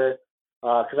transfer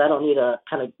because I don't need to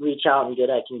kind of reach out and get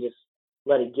it. I can just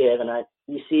let it give. And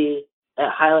you see at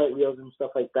highlight reels and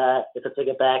stuff like that, if it's like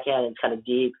a backhand, it's kind of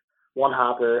deep, one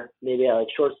hopper, maybe at like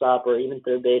shortstop or even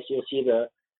third base, you'll see the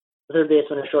third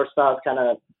baseman or shortstop kind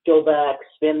of go back,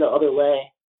 spin the other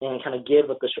way, and kind of give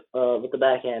with the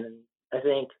backhand. And I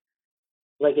think,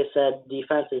 like I said,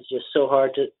 defense is just so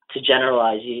hard to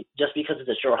generalize. Just because it's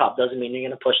a short hop doesn't mean you're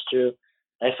going to push through.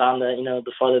 I found that,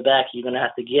 the farther back, you're going to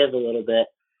have to give a little bit.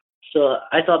 So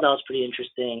I thought that was pretty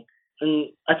interesting.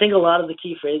 And I think a lot of the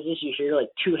key phrases you hear, like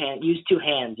use two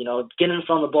hands, get in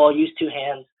front of the ball, use two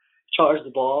hands, charge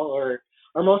the ball, or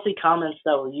mostly comments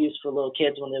that were used for little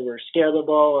kids when they were scared of the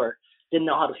ball or didn't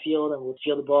know how to field and would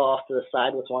field the ball off to the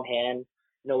side with one hand,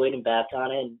 waiting back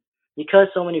on it. And because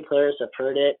so many players have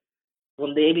heard it,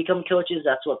 when they become coaches,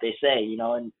 that's what they say,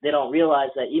 and they don't realize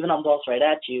that even on balls right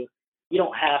at you, you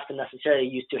don't have to necessarily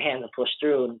use two hands and push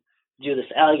through and do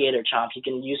this alligator chomp. You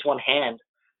can use one hand.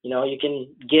 You can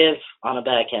give on a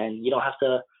backhand. You don't have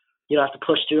to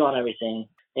push through on everything.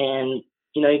 And,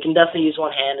 you can definitely use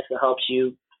one hand if it helps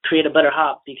you create a better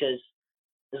hop, because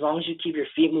as long as you keep your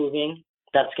feet moving,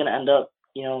 that's going to end up,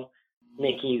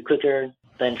 making you quicker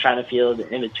than trying to field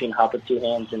in between hop with two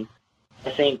hands. And I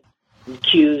think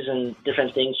cues and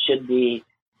different things should be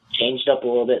changed up a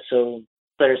little bit so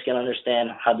players can understand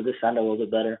how to defend a little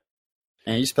bit better.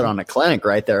 And you just put on a clinic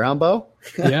right there, huh, Bo?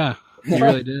 Yeah, you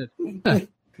really did.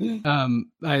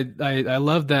 I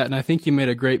love that, and I think you made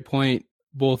a great point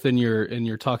both in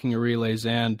your talking relays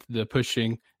and the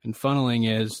pushing and funneling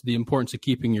is the importance of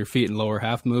keeping your feet and lower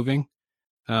half moving.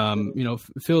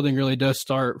 Fielding really does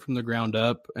start from the ground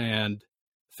up, and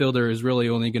fielder is really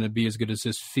only going to be as good as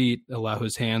his feet allow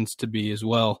his hands to be as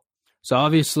well. So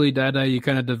obviously, Dada, you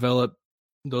kind of develop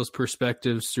those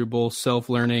perspectives through both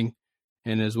self-learning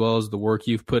and as well as the work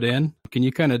you've put in. Can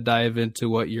you kind of dive into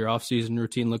what your off-season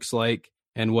routine looks like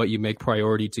and what you make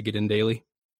priority to get in daily?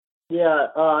 Yeah,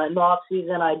 in the off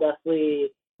season, I definitely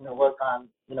work on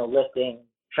lifting,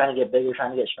 trying to get bigger,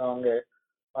 trying to get stronger.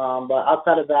 But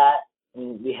outside of that,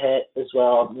 we hit as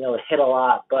well. Hit a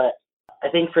lot. But I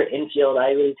think for infield, I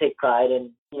really take pride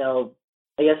in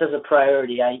I guess as a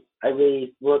priority, I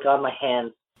really work on my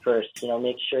hands first.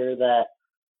 Make sure that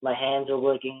my hands are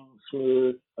working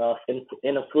smooth,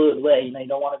 in a fluid way. You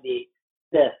don't want to be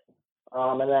stiff.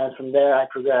 And then from there, I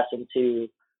progress into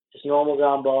just normal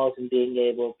ground balls and being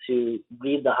able to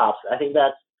read the hops. I think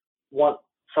that's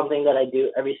something that I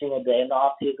do every single day in the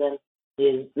off season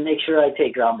is make sure I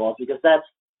take ground balls, because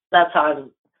that's how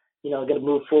I'm going to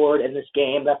move forward in this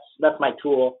game. That's my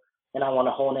tool, and I want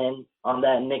to hone in on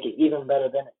that and make it even better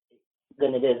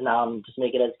than it is now, and just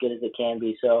make it as good as it can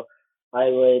be. So I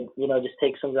would just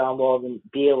take some ground balls and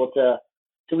be able to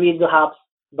read the hops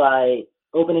by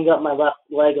opening up my left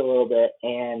leg a little bit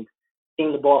and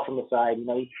seeing the ball from the side.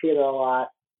 You hear it a lot.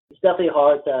 It's definitely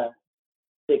hard to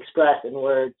express in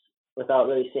words without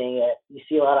really seeing it. You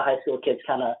see a lot of high school kids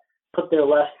kind of put their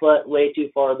left foot way too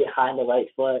far behind the right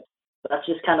foot. That's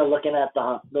just kind of looking at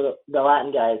the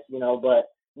Latin guys, But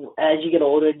as you get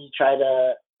older and you try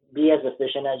to be as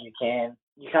efficient as you can,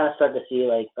 you kind of start to see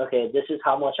like, okay, this is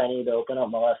how much I need to open up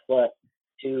my left foot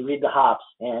to read the hops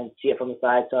and see it from the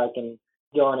side so I can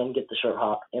go in and get the short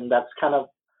hop. And that's kind of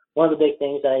one of the big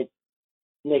things that I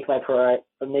make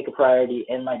a priority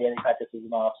in my daily practices in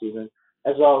the off season,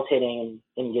 as well as hitting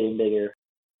and getting bigger.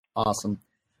 Awesome.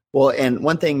 Well, and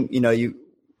one thing,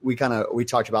 we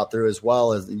talked about through as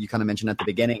well, as you kind of mentioned at the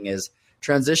beginning, is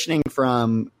transitioning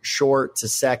from short to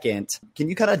second. Can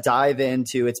you kind of dive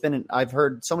into, I've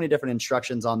heard so many different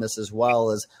instructions on this as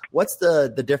well, as what's the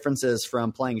differences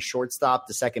from playing shortstop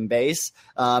to second base?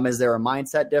 Is there a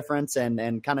mindset difference,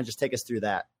 and kind of just take us through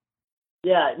that?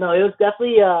 Yeah, no, it was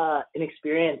definitely an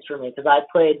experience for me, because I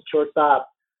played shortstop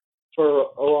for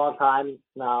a long time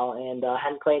now, and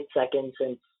hadn't played second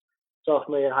since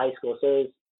sophomore year in high school. So it was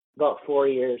about 4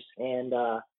 years, and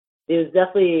it was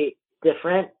definitely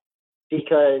different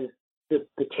because the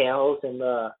tails and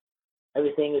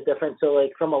everything is different. So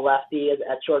like from a lefty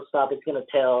at shortstop, it's going to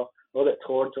tail a little bit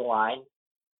towards the line.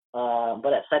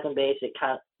 But at second base,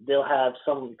 they'll have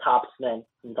some top spin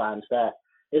sometimes that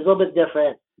is a little bit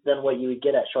different than what you would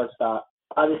get at shortstop.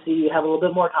 Obviously, you have a little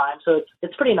bit more time, so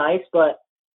it's pretty nice. But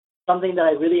something that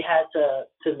I really had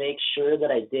to make sure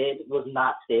that I did was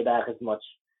not stay back as much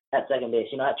at second base.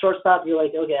 At shortstop, you're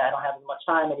like, okay, I don't have as much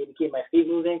time. I need to keep my feet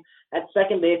moving. At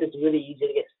second base, it's really easy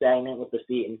to get stagnant with the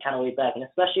feet and kind of way back. And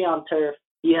especially on turf,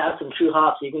 you have some true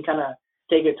hops. So you can kind of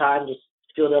take your time, just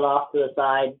field it off to the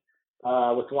side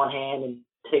with one hand and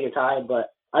take your time.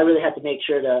 But I really had to make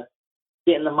sure to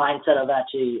get in the mindset of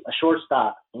actually a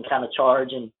shortstop and kind of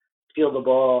charge and field the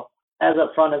ball as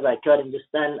up front as I could. And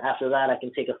just then after that, I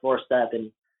can take a 4-step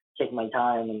and take my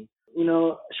time. And,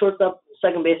 shortstop,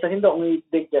 second base, I think the only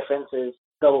big difference is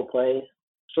double plays.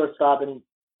 Shortstop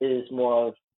is more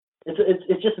of,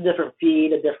 it's just a different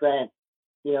feed, a different,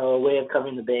 way of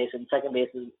covering the base. And second base,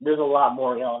 there's a lot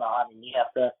more going on. And you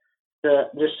have to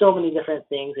there's so many different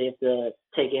things they have to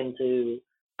take into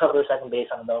cover second base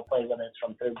on a double play, whether it's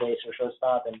from third base or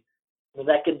shortstop. And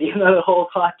that could be another whole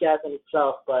podcast in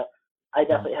itself, but I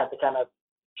definitely have to kind of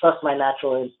trust my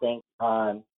natural instinct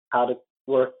on how to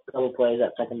work double plays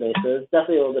at second base. So it's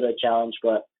definitely a little bit of a challenge,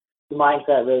 but the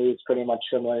mindset really is pretty much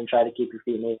similar, and try to keep your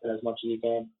feet moving as much as you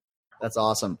can. That's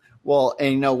awesome. Well,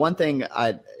 and one thing,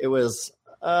 it was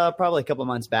probably a couple of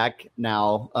months back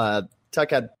now,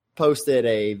 Tuck had posted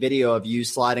a video of you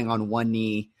sliding on one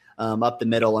knee up the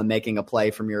middle and making a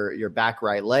play from your back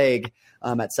right leg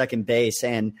at second base.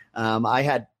 And I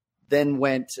had then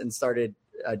went and started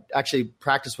actually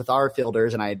practice with our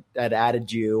fielders, and I had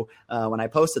added you when I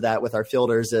posted that with our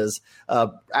fielders as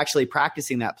actually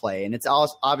practicing that play. And it's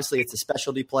obviously it's a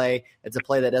specialty play. It's a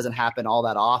play that doesn't happen all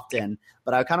that often,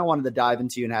 but I kind of wanted to dive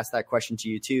into you and ask that question to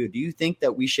you too. Do you think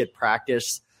that we should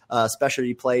practice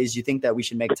specialty plays? Do you think that we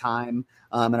should make time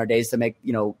in our days to make,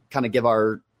 kind of give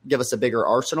us a bigger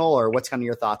arsenal, or what's kind of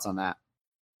your thoughts on that?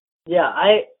 Yeah,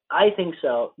 I think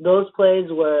so. Those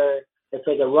plays where it's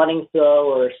like a running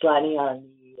throw or sliding on a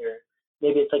knee, or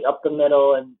maybe it's like up the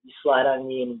middle and you slide on a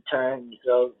knee and you turn and you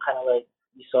throw, kind of like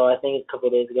you saw, I think a couple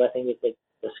of days ago, I think it's like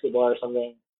basketball or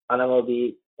something on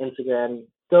MLB Instagram.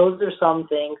 Those are some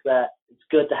things that it's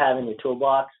good to have in your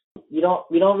toolbox. We don't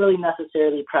really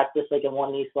necessarily practice like a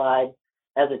one knee slide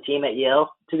as a team at Yale,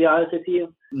 to be honest with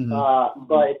you. Mm-hmm.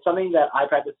 But it's something that I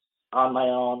practice on my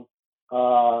own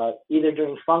either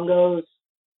during fungos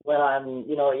when I'm,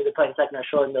 either playing second or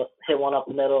short and they'll hit one up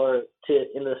the middle or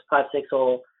in this 5-6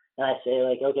 hole, and I say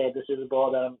like, okay, this is a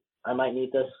ball that I might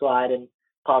need to slide and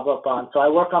pop up on. So I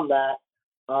work on that.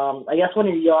 I guess when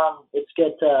you're young, it's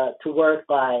good to work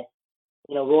by,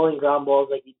 rolling ground balls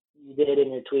like you did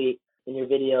in your tweet, in your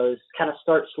videos. Kind of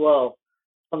start slow.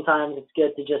 Sometimes it's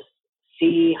good to just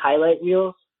see highlight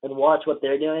reels and watch what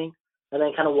they're doing, and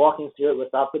then kind of walking through it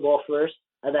without the ball first,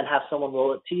 and then have someone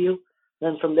roll it to you.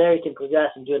 Then from there you can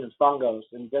progress and do it in fungos,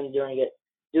 and then do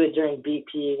it during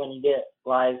BP when you get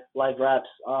live reps.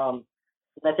 And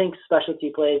I think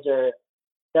specialty plays are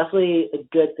definitely a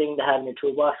good thing to have in your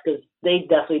toolbox because they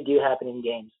definitely do happen in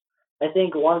games. I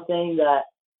think one thing that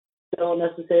don't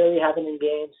necessarily happen in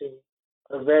games and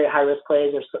are very high risk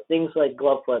plays are things like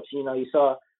glove flips. You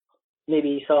saw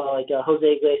like Jose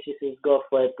Iglesias' glove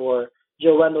flip or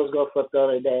Joe Wendell's glove flip the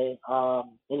other day,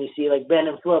 and you see like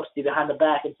Brandon Phillips do behind the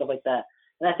back and stuff like that.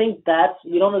 And I think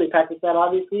you don't really practice that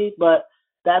obviously, but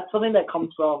that's something that comes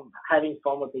from having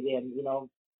fun with the game.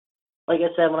 Like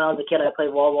I said, when I was a kid, I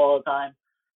played wall all the time.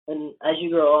 And as you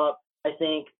grow up, I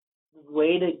think the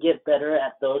way to get better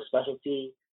at those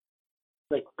specialty,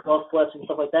 like golf flips and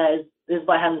stuff like that, is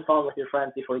by having fun with your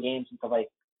friends before games and stuff like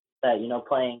that.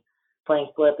 Playing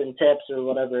flip and tips or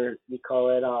whatever you call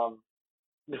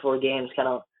it before games. Kind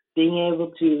of being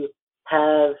able to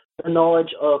have the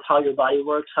knowledge of how your body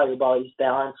works, how your body's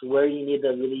balanced, where you need to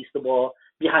release the ball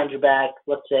behind your back,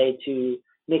 let's say, to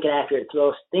make an accurate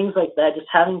throw, things like that. Just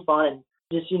having fun and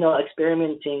just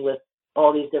experimenting with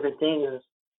all these different things is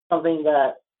something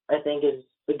that I think is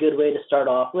a good way to start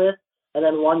off with. And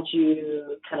then once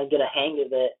you kind of get a hang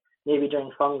of it, maybe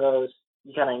during fungos,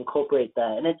 you kind of incorporate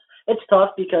that. And it's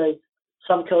tough because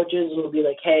some coaches will be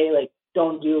like, hey, like,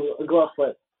 don't do a glove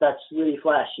flip. That's really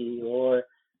flashy, or,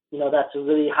 that's a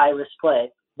really high risk play.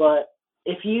 But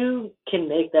if you can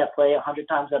make that play 100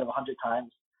 times out of 100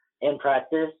 times in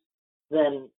practice,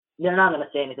 then they're not going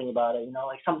to say anything about it.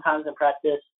 Like sometimes in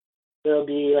practice, there'll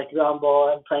be like ground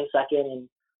ball and playing second, and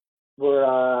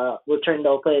we're turning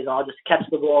double plays, and I'll just catch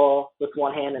the ball with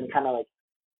one hand and kind of like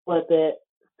flip it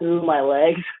through my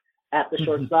legs at the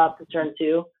shortstop to turn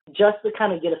two, just to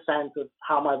kind of get a sense of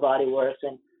how my body works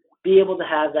and be able to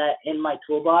have that in my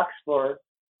toolbox for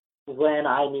when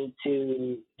I need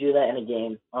to do that in a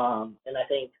game. And I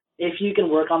think if you can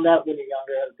work on that when you're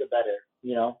younger, the better,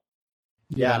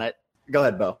 Yeah. Go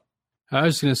ahead, Bo. I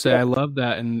was just going to say, I love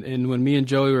that. And when me and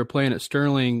Joey were playing at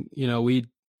Sterling, we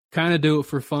kind of do it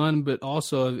for fun, but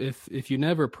also if you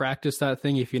never practice that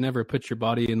thing, if you never put your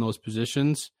body in those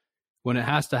positions, when it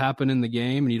has to happen in the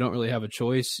game and you don't really have a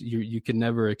choice, you can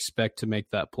never expect to make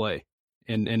that play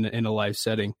in a live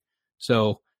setting.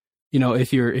 So,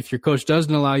 if your coach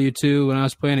doesn't allow you to, when I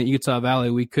was playing at Utah Valley,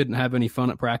 we couldn't have any fun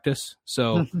at practice.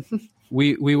 So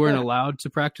we weren't allowed to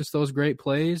practice those great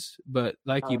plays. But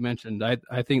like you mentioned,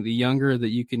 I think the younger that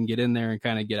you can get in there and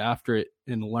kind of get after it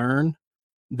and learn,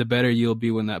 the better you'll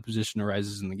be when that position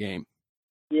arises in the game.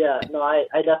 Yeah, no, I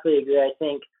definitely agree. I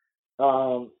think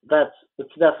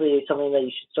it's definitely something that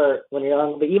you should start when you're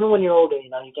young. But even when you're older, you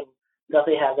can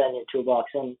definitely have that in your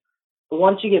toolbox. And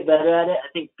once you get better at it,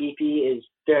 I think BP is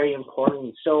very important.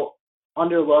 It's so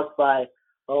underlooked by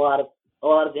a lot of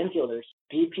infielders.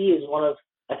 BP is one of,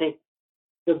 I think,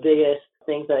 the biggest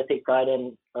things that I take pride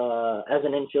in as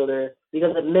an infielder,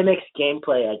 because it mimics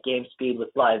gameplay at game speed with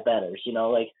live batters.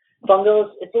 Like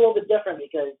fungos, it's a little bit different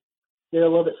because they're a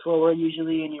little bit slower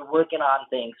usually, and you're working on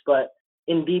things. But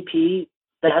in BP,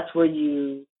 that's where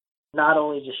you not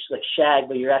only just like shag,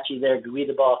 but you're actually there to read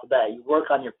the ball off the bat. You work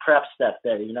on your prep step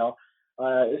there.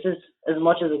 This is as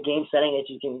much as a game setting as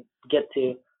you can get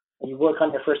to. You work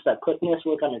on your first step quickness,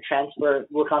 work on your transfer,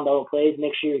 work on double plays,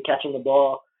 make sure you're catching the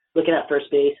ball, looking at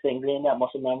first base, getting that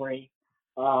muscle memory.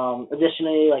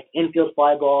 Additionally, like infield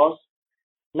fly balls,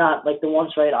 not like the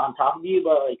ones right on top of you,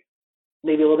 but like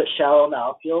maybe a little bit shallow in the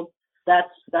outfield.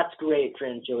 That's great for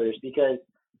infielders because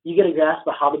you get a grasp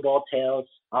of how the ball tails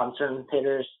on certain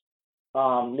hitters.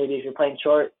 Maybe if you're playing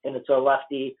short and it's a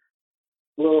lefty,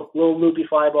 little loopy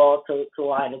fly ball to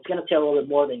line, it's going to tail a little bit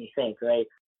more than you think, right?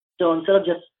 So instead of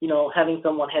just, having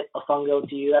someone hit a fungo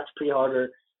to you, that's pretty hard, or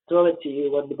throw it to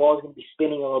you when the ball is going to be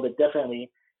spinning a little bit differently.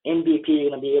 In BP, you're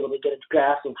going to be able to get a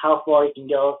grasp of how far you can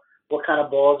go, what kind of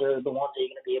balls are the ones that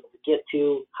you're going to be able to get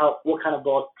to, what kind of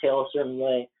balls tail a certain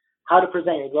way, how to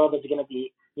present your glove. Is it going to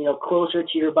be, closer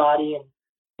to your body and,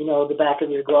 the back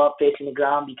of your glove facing the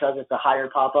ground because it's a higher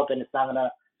pop-up and it's not going to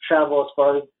travel as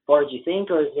far as you think,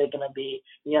 or is it going to be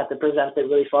you have to present it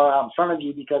really far out in front of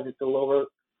you because it's a lower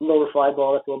fly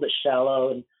ball that's a little bit shallow,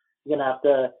 and you're going to have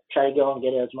to try to go and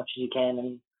get it as much as you can.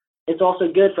 And it's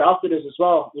also good for outfielders as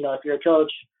well. You know, if you're a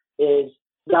coach, is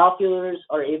the outfielders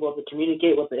are able to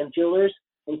communicate with the infielders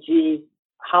and see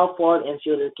how far the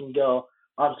infielder can go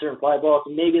on certain fly balls.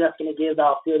 And maybe that's going to give the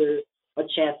outfielder a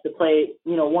chance to play,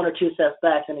 you know, 1 or 2 steps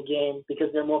back in a game because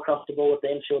they're more comfortable with the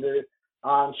infielder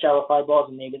on shallow fly balls,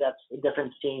 and maybe that's a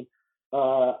difference between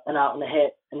an out and a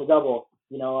hit and a double.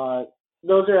 You know,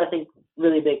 those are, I think,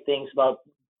 really big things about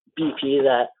BP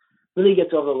that really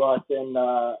gets overlooked and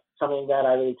something that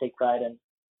I really take pride in.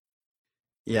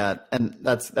 Yeah, and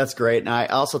that's great. And I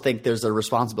also think there's a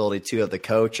responsibility too of the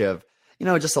coach of, you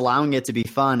know, just allowing it to be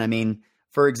fun. I mean,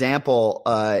 for example,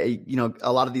 you know,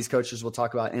 a lot of these coaches will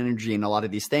talk about energy and a lot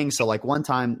of these things. So like one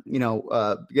time, you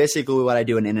know, basically what I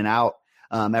do in and out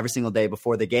every single day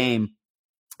before the game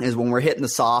is when we're hitting the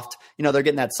soft, you know, they're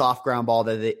getting that soft ground ball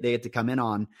that they get to come in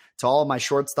on. To all of my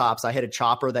shortstops, I hit a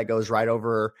chopper that goes right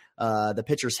over the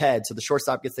pitcher's head. So the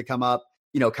shortstop gets to come up,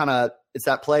 you know, kind of, it's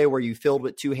that play where you field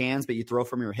with 2 hands, but you throw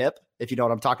from your hip, if you know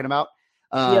what I'm talking about.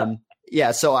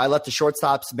 Yeah. So I let the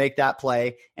shortstops make that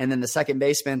play. And then the second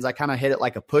baseman's, I kind of hit it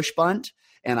like a push bunt,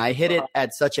 and I hit it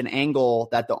at such an angle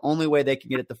that the only way they can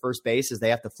get it to first base is they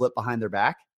have to flip behind their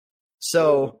back.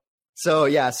 So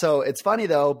it's funny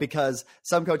though, because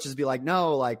some coaches be like,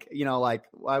 no, like, you know, like,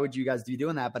 why would you guys be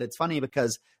doing that? But it's funny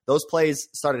because those plays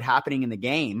started happening in the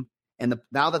game. And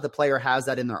now that the player has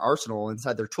that in their arsenal,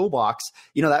 inside their toolbox,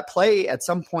 you know, that play at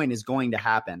some point is going to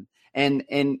happen. And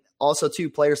also too,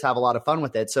 players have a lot of fun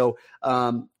with it. So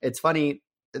it's funny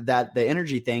that the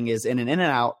energy thing is in and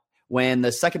out. When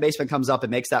the second baseman comes up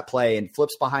and makes that play and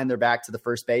flips behind their back to the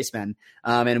first baseman,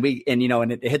 and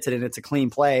it hits it and it's a clean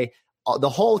play, the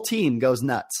whole team goes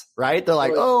nuts, right? They're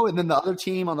like, oh, and then the other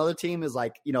team on the other team is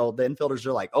like, you know, the infielders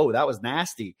are like, oh, that was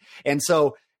nasty. And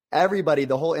so everybody,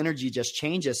 the whole energy just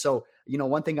changes. So, you know,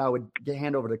 one thing I would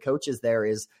hand over to coaches there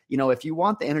is, you know, if you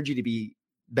want the energy to be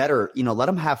better, you know, let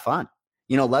them have fun,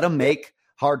 you know, let them make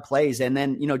hard plays. And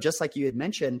then, you know, just like you had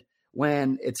mentioned,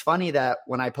 when it's funny that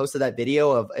when I posted that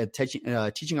video of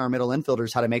teaching our middle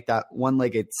infielders how to make that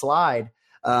one-legged slide,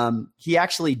 he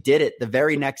actually did it the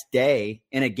very next day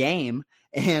in a game.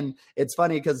 And it's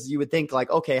funny because you would think like,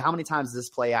 okay, how many times is this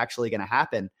play actually going to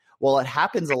happen? Well, it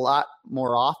happens a lot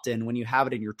more often when you have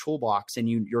it in your toolbox and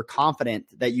you're confident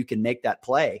that you can make that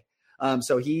play.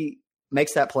 So he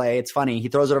makes that play. It's funny. He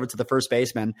throws it over to the first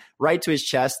baseman, right to his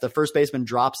chest. The first baseman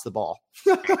drops the ball.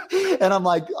 And I'm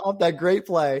like, oh, that great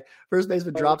play. First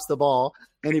baseman drops the ball.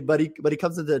 And but he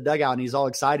comes into the dugout and he's all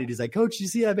excited. He's like, Coach, you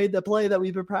see, I made the play that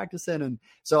we've been practicing. And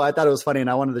so I thought it was funny. And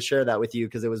I wanted to share that with you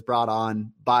because it was brought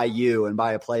on by you and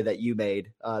by a play that you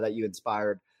made, that you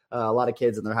inspired a lot of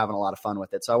kids, and they're having a lot of fun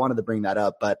with it. So I wanted to bring that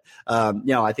up. But, you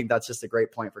know, I think that's just a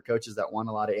great point for coaches that want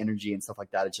a lot of energy and stuff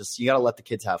like that. It's just, you got to let the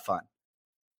kids have fun.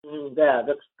 Yeah,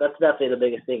 that's definitely the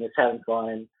biggest thing is having fun.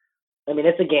 And I mean,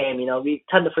 it's a game, you know, we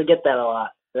tend to forget that a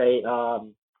lot, right?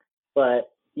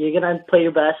 But you're going to play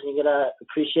your best and you're going to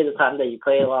appreciate the time that you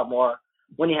play a lot more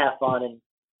when you have fun. And,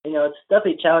 you know, it's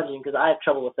definitely challenging because I have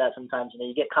trouble with that sometimes. You know,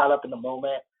 you get caught up in the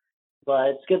moment, but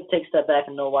it's good to take a step back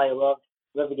and know why you love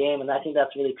the game. And I think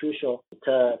that's really crucial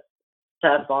to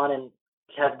have fun and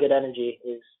have good energy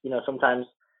is, you know, sometimes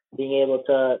being able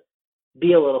to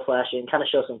be a little flashy and kind of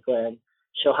show some flair and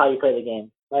show how you play the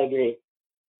game. I agree.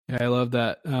 Yeah, I love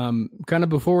that. Kind of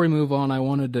before we move on, I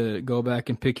wanted to go back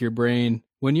and pick your brain.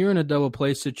 When you're in a double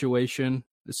play situation,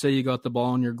 say you got the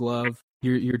ball in your glove,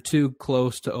 you're too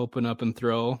close to open up and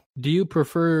throw. Do you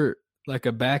prefer like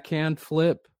a backhand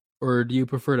flip, or do you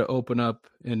prefer to open up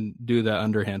and do that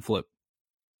underhand flip?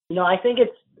 You know, I think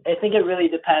it really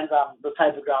depends on the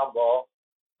type of ground ball,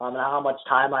 and how much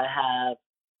time I have,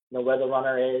 you know, where the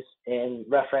runner is in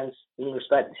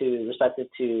respect to,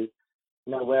 you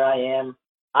know, where I am.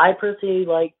 I personally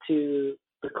like the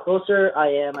closer I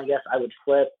am, I guess I would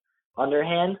flip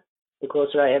underhand, the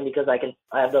closer I am, because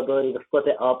I have the ability to flip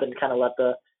it up and kind of let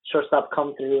the shortstop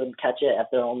come through and catch it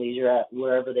at their own leisure at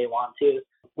wherever they want to.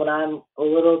 When I'm a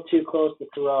little too close to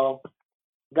throw,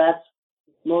 that's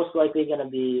most likely going to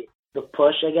be the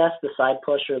push, I guess, the side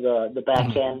push or the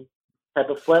backhand type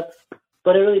of flip.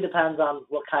 But it really depends on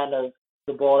what kind of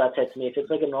the ball that hits me. If it's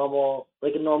like a normal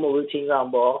routine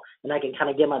ground ball and I can kind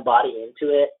of get my body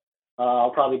into it, I'll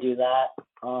probably do that.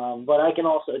 But I can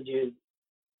also do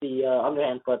the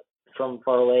underhand flip from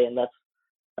far away, and that's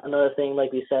another thing,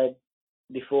 like we said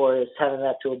before, is having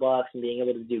that toolbox and being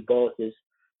able to do both is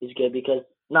good, because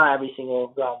not every single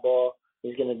ground ball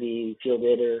is going to be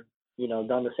fielded or, you know,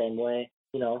 done the same way,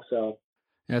 you know, so.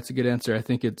 Yeah, that's a good answer. I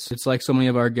think it's like so many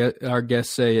of our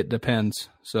guests say, it depends.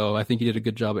 So I think you did a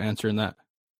good job of answering that.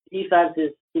 Defense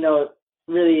is, you know,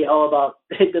 really all about,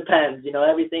 it depends. You know,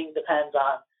 everything depends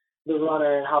on the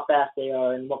runner and how fast they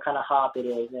are and what kind of hop it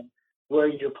is and where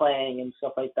you're playing and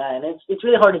stuff like that. And it's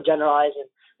really hard to generalize, and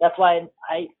that's why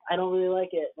I don't really like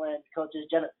it when coaches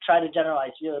try to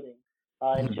generalize fielding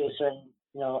into a certain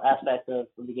aspect of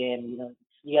the game.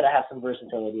 You got to have some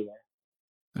versatility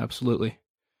there. Absolutely.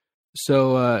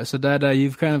 So Dada,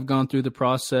 you've kind of gone through the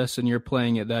process and you're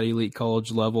playing at that elite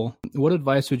college level. What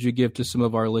advice would you give to some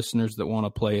of our listeners that want to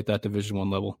play at that Division I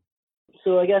level?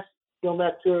 So I guess going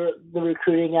back to the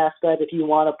recruiting aspect, if you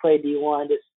want to play D1,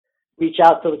 just reach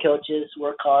out to the coaches,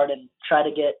 work hard, and try to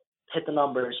hit the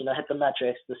numbers, hit the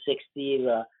metrics, the 60,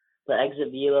 the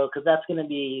exit velo, because that's going to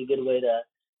be a good way to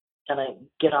kind of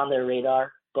get on their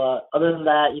radar. But other than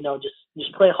that,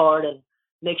 just play hard and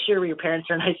make sure your parents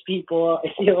are nice people.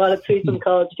 I see a lot of tweets from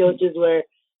college coaches where,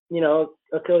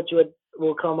 a coach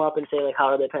will come up and say, like, how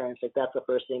are their parents? Like, that's the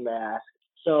first thing they ask.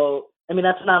 So, I mean,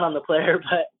 that's not on the player,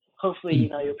 but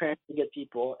hopefully, your parents are good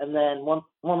people. And then one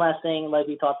last thing, like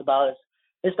we talked about,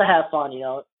 is to have fun.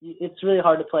 It's really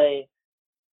hard to play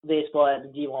baseball at the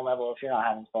D1 level if you're not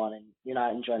having fun and you're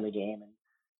not enjoying the game. And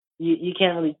you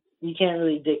can't really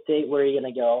dictate where you're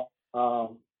gonna go.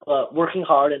 But working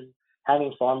hard and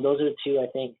having fun, those are the two, I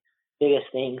think, biggest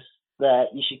things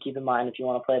that you should keep in mind if you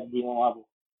want to play at the D1 level.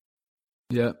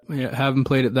 Yeah. Having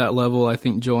played at that level, I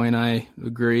think Joey and I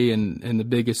agree. And the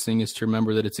biggest thing is to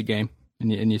remember that it's a game.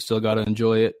 And you still got to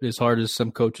enjoy it. As hard as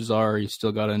some coaches are, you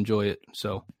still got to enjoy it.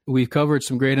 So we've covered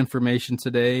some great information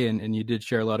today, and you did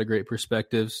share a lot of great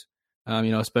perspectives,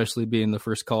 especially being the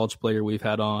first college player we've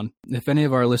had on. If any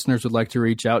of our listeners would like to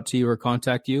reach out to you or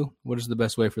contact you, what is the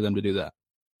best way for them to do that?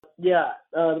 Yeah,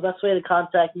 the best way to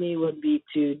contact me would be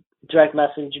to direct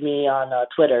message me on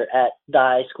Twitter at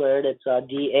DAI Squared. It's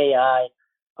DAI_SQUARED,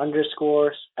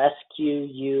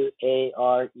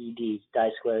 DAI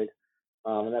Squared.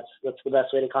 And that's the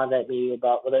best way to contact me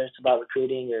about whether it's about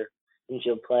recruiting or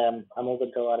infield play. I'm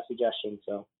open to a lot of suggestions.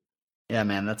 So. Yeah,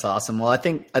 man, that's awesome. Well, I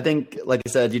think like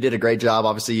you said, you did a great job.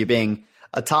 Obviously, you being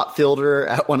a top fielder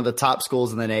at one of the top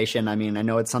schools in the nation. I mean, I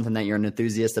know it's something that you're an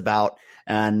enthusiast about.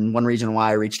 And one reason why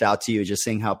I reached out to you is just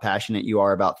seeing how passionate you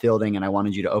are about fielding. And I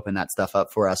wanted you to open that stuff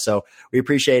up for us. So we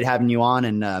appreciate having you on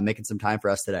and making some time for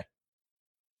us today.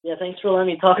 Yeah, thanks for letting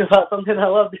me talk about something I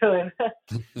love doing.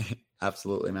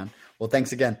 Absolutely, man. Well,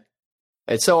 thanks again.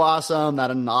 It's so awesome that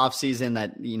in the off season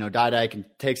that, Dai can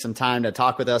take some time to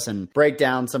talk with us and break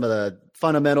down some of the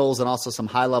fundamentals and also some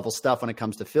high level stuff when it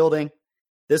comes to fielding.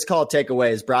 This call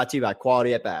takeaway is brought to you by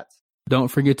Quality at Bats. Don't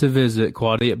forget to visit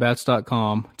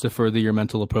qualityatbats.com to further your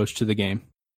mental approach to the game.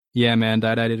 Yeah, man,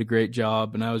 Dai did a great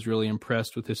job, and I was really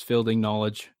impressed with his fielding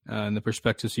knowledge and the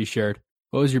perspectives he shared.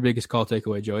 What was your biggest call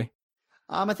takeaway, Joey?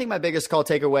 I think my biggest call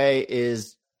takeaway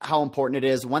is how important it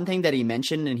is. One thing that he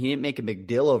mentioned, and he didn't make a big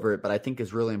deal over it, but I think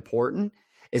is really important,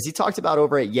 is he talked about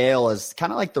over at Yale as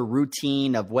kind of like the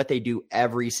routine of what they do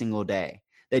every single day.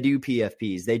 They do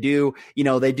PFPs. They do,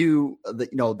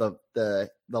 the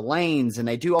lanes, and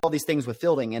they do all these things with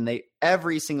fielding, and they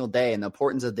every single day, and the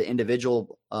importance of the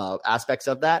individual aspects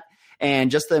of that,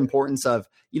 and just the importance of,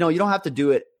 you don't have to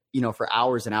do it, for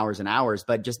hours and hours and hours,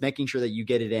 but just making sure that you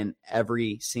get it in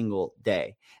every single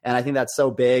day. And I think that's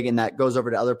so big. And that goes over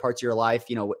to other parts of your life.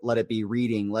 Let it be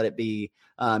reading, let it be,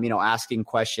 asking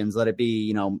questions, let it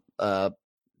be,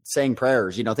 saying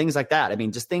prayers, things like that. I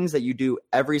mean, just things that you do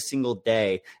every single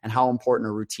day and how important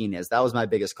a routine is. That was my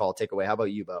biggest call takeaway. How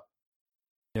about you, Bo?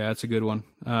 Yeah, that's a good one.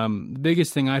 The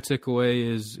biggest thing I took away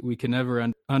is we can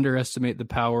never underestimate the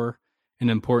power and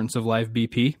importance of live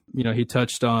BP. He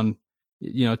touched on,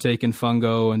 taking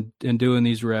fungo and doing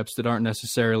these reps that aren't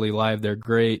necessarily live. They're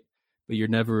great, but you're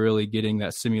never really getting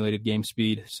that simulated game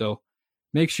speed. So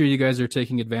make sure you guys are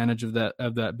taking advantage of that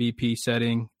BP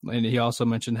setting. And he also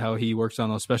mentioned how he works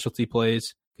on those specialty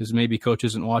plays because maybe coach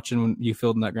isn't watching when you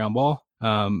fielding that ground ball.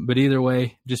 But either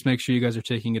way, just make sure you guys are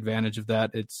taking advantage of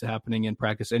that. It's happening in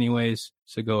practice anyways.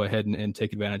 So go ahead and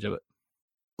take advantage of it.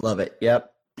 Love it.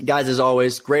 Yep. Guys, as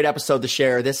always, great episode to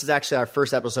share. This is actually our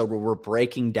first episode where we're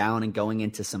breaking down and going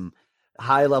into some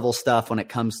high-level stuff when it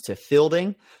comes to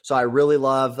fielding. So I really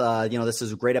love, this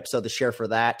is a great episode to share for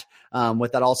that.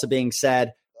 With that also being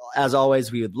said, as always,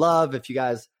 we would love if you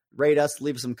guys rate us,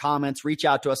 leave some comments, reach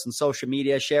out to us on social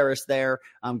media, share us there.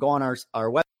 Go on our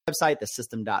website,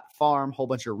 thesystem.farm, whole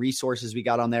bunch of resources we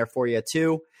got on there for you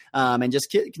too. And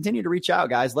just continue to reach out,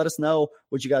 guys. Let us know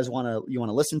what you guys want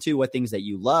to listen to, what things that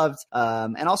you loved.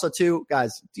 And also too,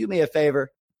 guys, do me a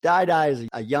favor. Dai is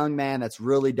a young man that's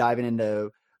really diving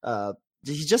into,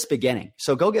 he's just beginning.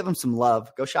 So go give him some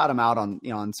love. Go shout him out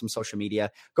on some social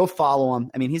media. Go follow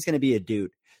him. I mean, he's going to be a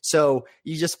dude. So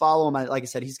you just follow him. Like I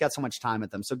said, he's got so much time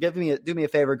with them. So do me a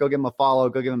favor, go give him a follow,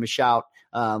 go give him a shout.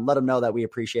 Let him know that we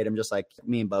appreciate him just like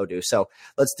me and Bo do. So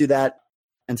let's do that.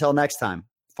 Until next time,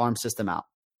 Farm System out.